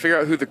just got to figure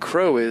out who the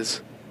crow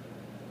is.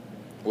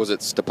 Was it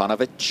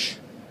Stepanovich?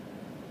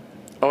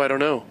 Oh, I don't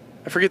know.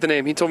 I forget the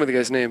name. He told me the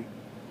guy's name.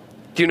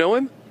 Do you know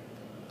him?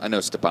 I know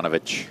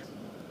Stepanovich.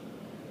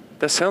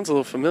 That sounds a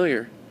little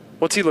familiar.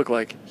 What's he look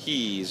like?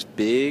 He's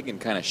big and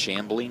kind of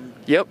shambling.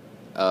 Yep.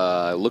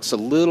 Looks a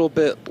little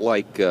bit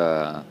like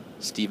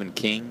Stephen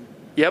King.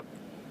 Yep.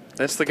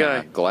 That's the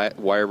guy.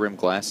 Wire rim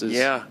glasses.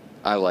 Yeah.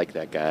 I like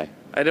that guy.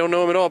 I don't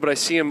know him at all, but I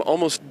see him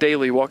almost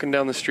daily walking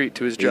down the street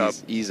to his job.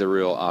 He's a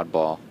real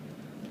oddball.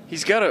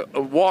 He's got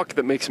a walk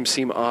that makes him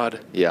seem odd.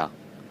 Yeah.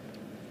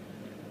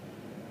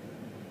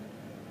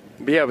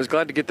 But yeah, I was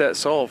glad to get that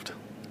solved.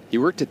 He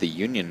worked at the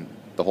Union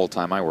the whole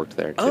time I worked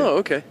there, too. Oh,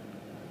 okay.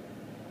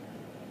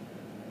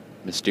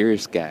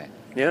 Mysterious guy.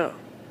 Yeah.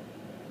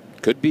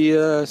 Could be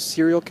a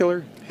serial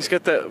killer, He's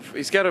got a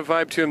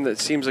vibe to him that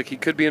seems like he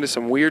could be into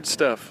some weird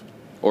stuff.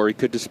 or he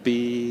could just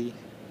be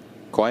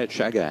quiet,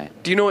 shy guy.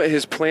 Do you know what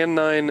his Plan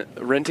 9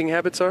 renting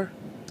habits are?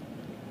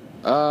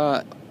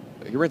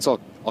 He rents all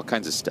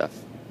kinds of stuff.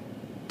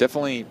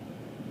 Definitely.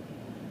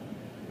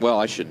 Well,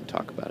 I shouldn't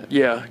talk about it,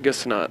 Yeah, I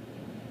guess not.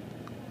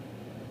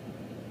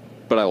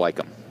 but I like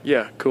him.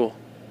 Yeah, cool.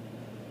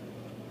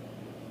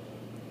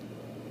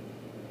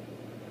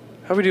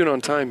 How are we doing on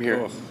time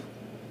here? Oh.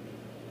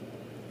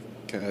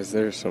 Guys,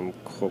 there's some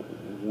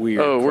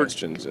weird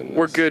questions in this.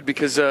 We're good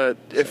because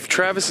if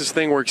Travis's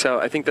thing works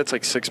out, I think that's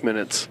like 6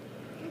 minutes.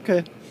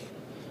 Okay.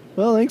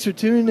 Well, thanks for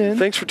tuning in.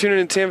 Thanks for tuning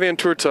in to Tam Van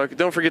Tour Talk.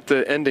 Don't forget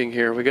the ending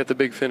here. We got the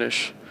big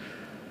finish.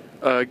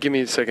 Give me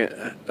a second.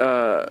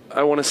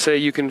 I want to say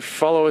you can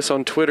follow us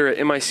on Twitter at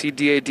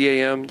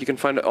MICDADAM. You can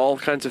find all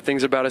kinds of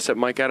things about us at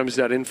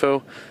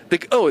MikeAdams.info.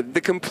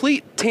 The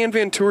complete Tam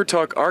Van Tour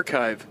Talk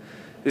archive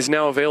is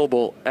now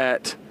available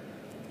at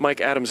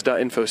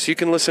MikeAdams.info. So you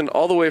can listen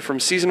all the way from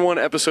Season 1,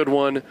 Episode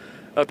 1,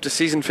 up to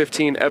Season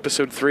 15,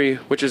 Episode 3,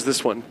 which is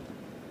this one.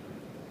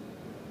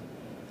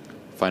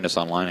 Find us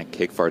online at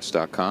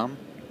cakefarts.com.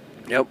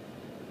 Yep.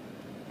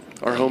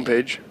 Our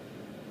homepage.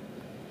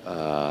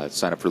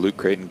 Sign up for Loot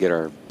Crate and get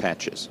our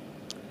patches.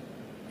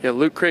 Yeah,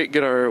 Loot Crate,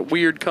 get our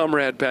Weird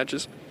Comrade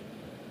patches.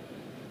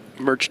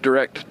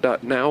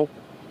 Merchdirect.now.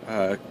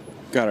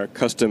 Got our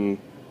custom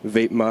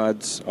vape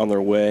mods on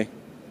their way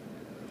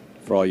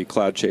for all you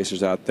cloud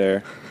chasers out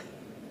there.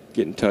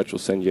 Get in touch. We'll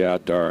send you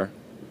out our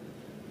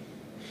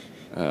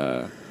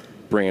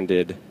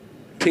branded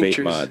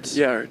Tinctures. vape mods.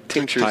 Yeah, our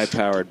tinctures.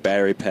 High-powered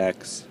battery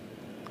packs.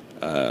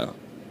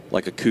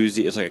 Like a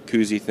koozie. It's like a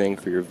koozie thing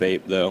for your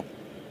vape, though.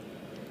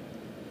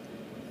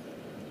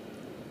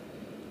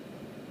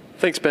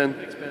 Thanks, Ben.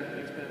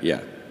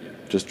 Yeah.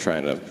 Just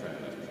trying to...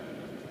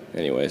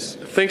 Anyways.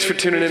 Thanks for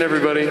tuning in,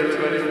 everybody.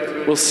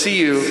 We'll see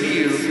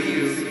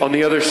you on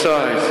the other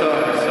side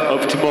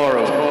of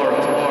tomorrow.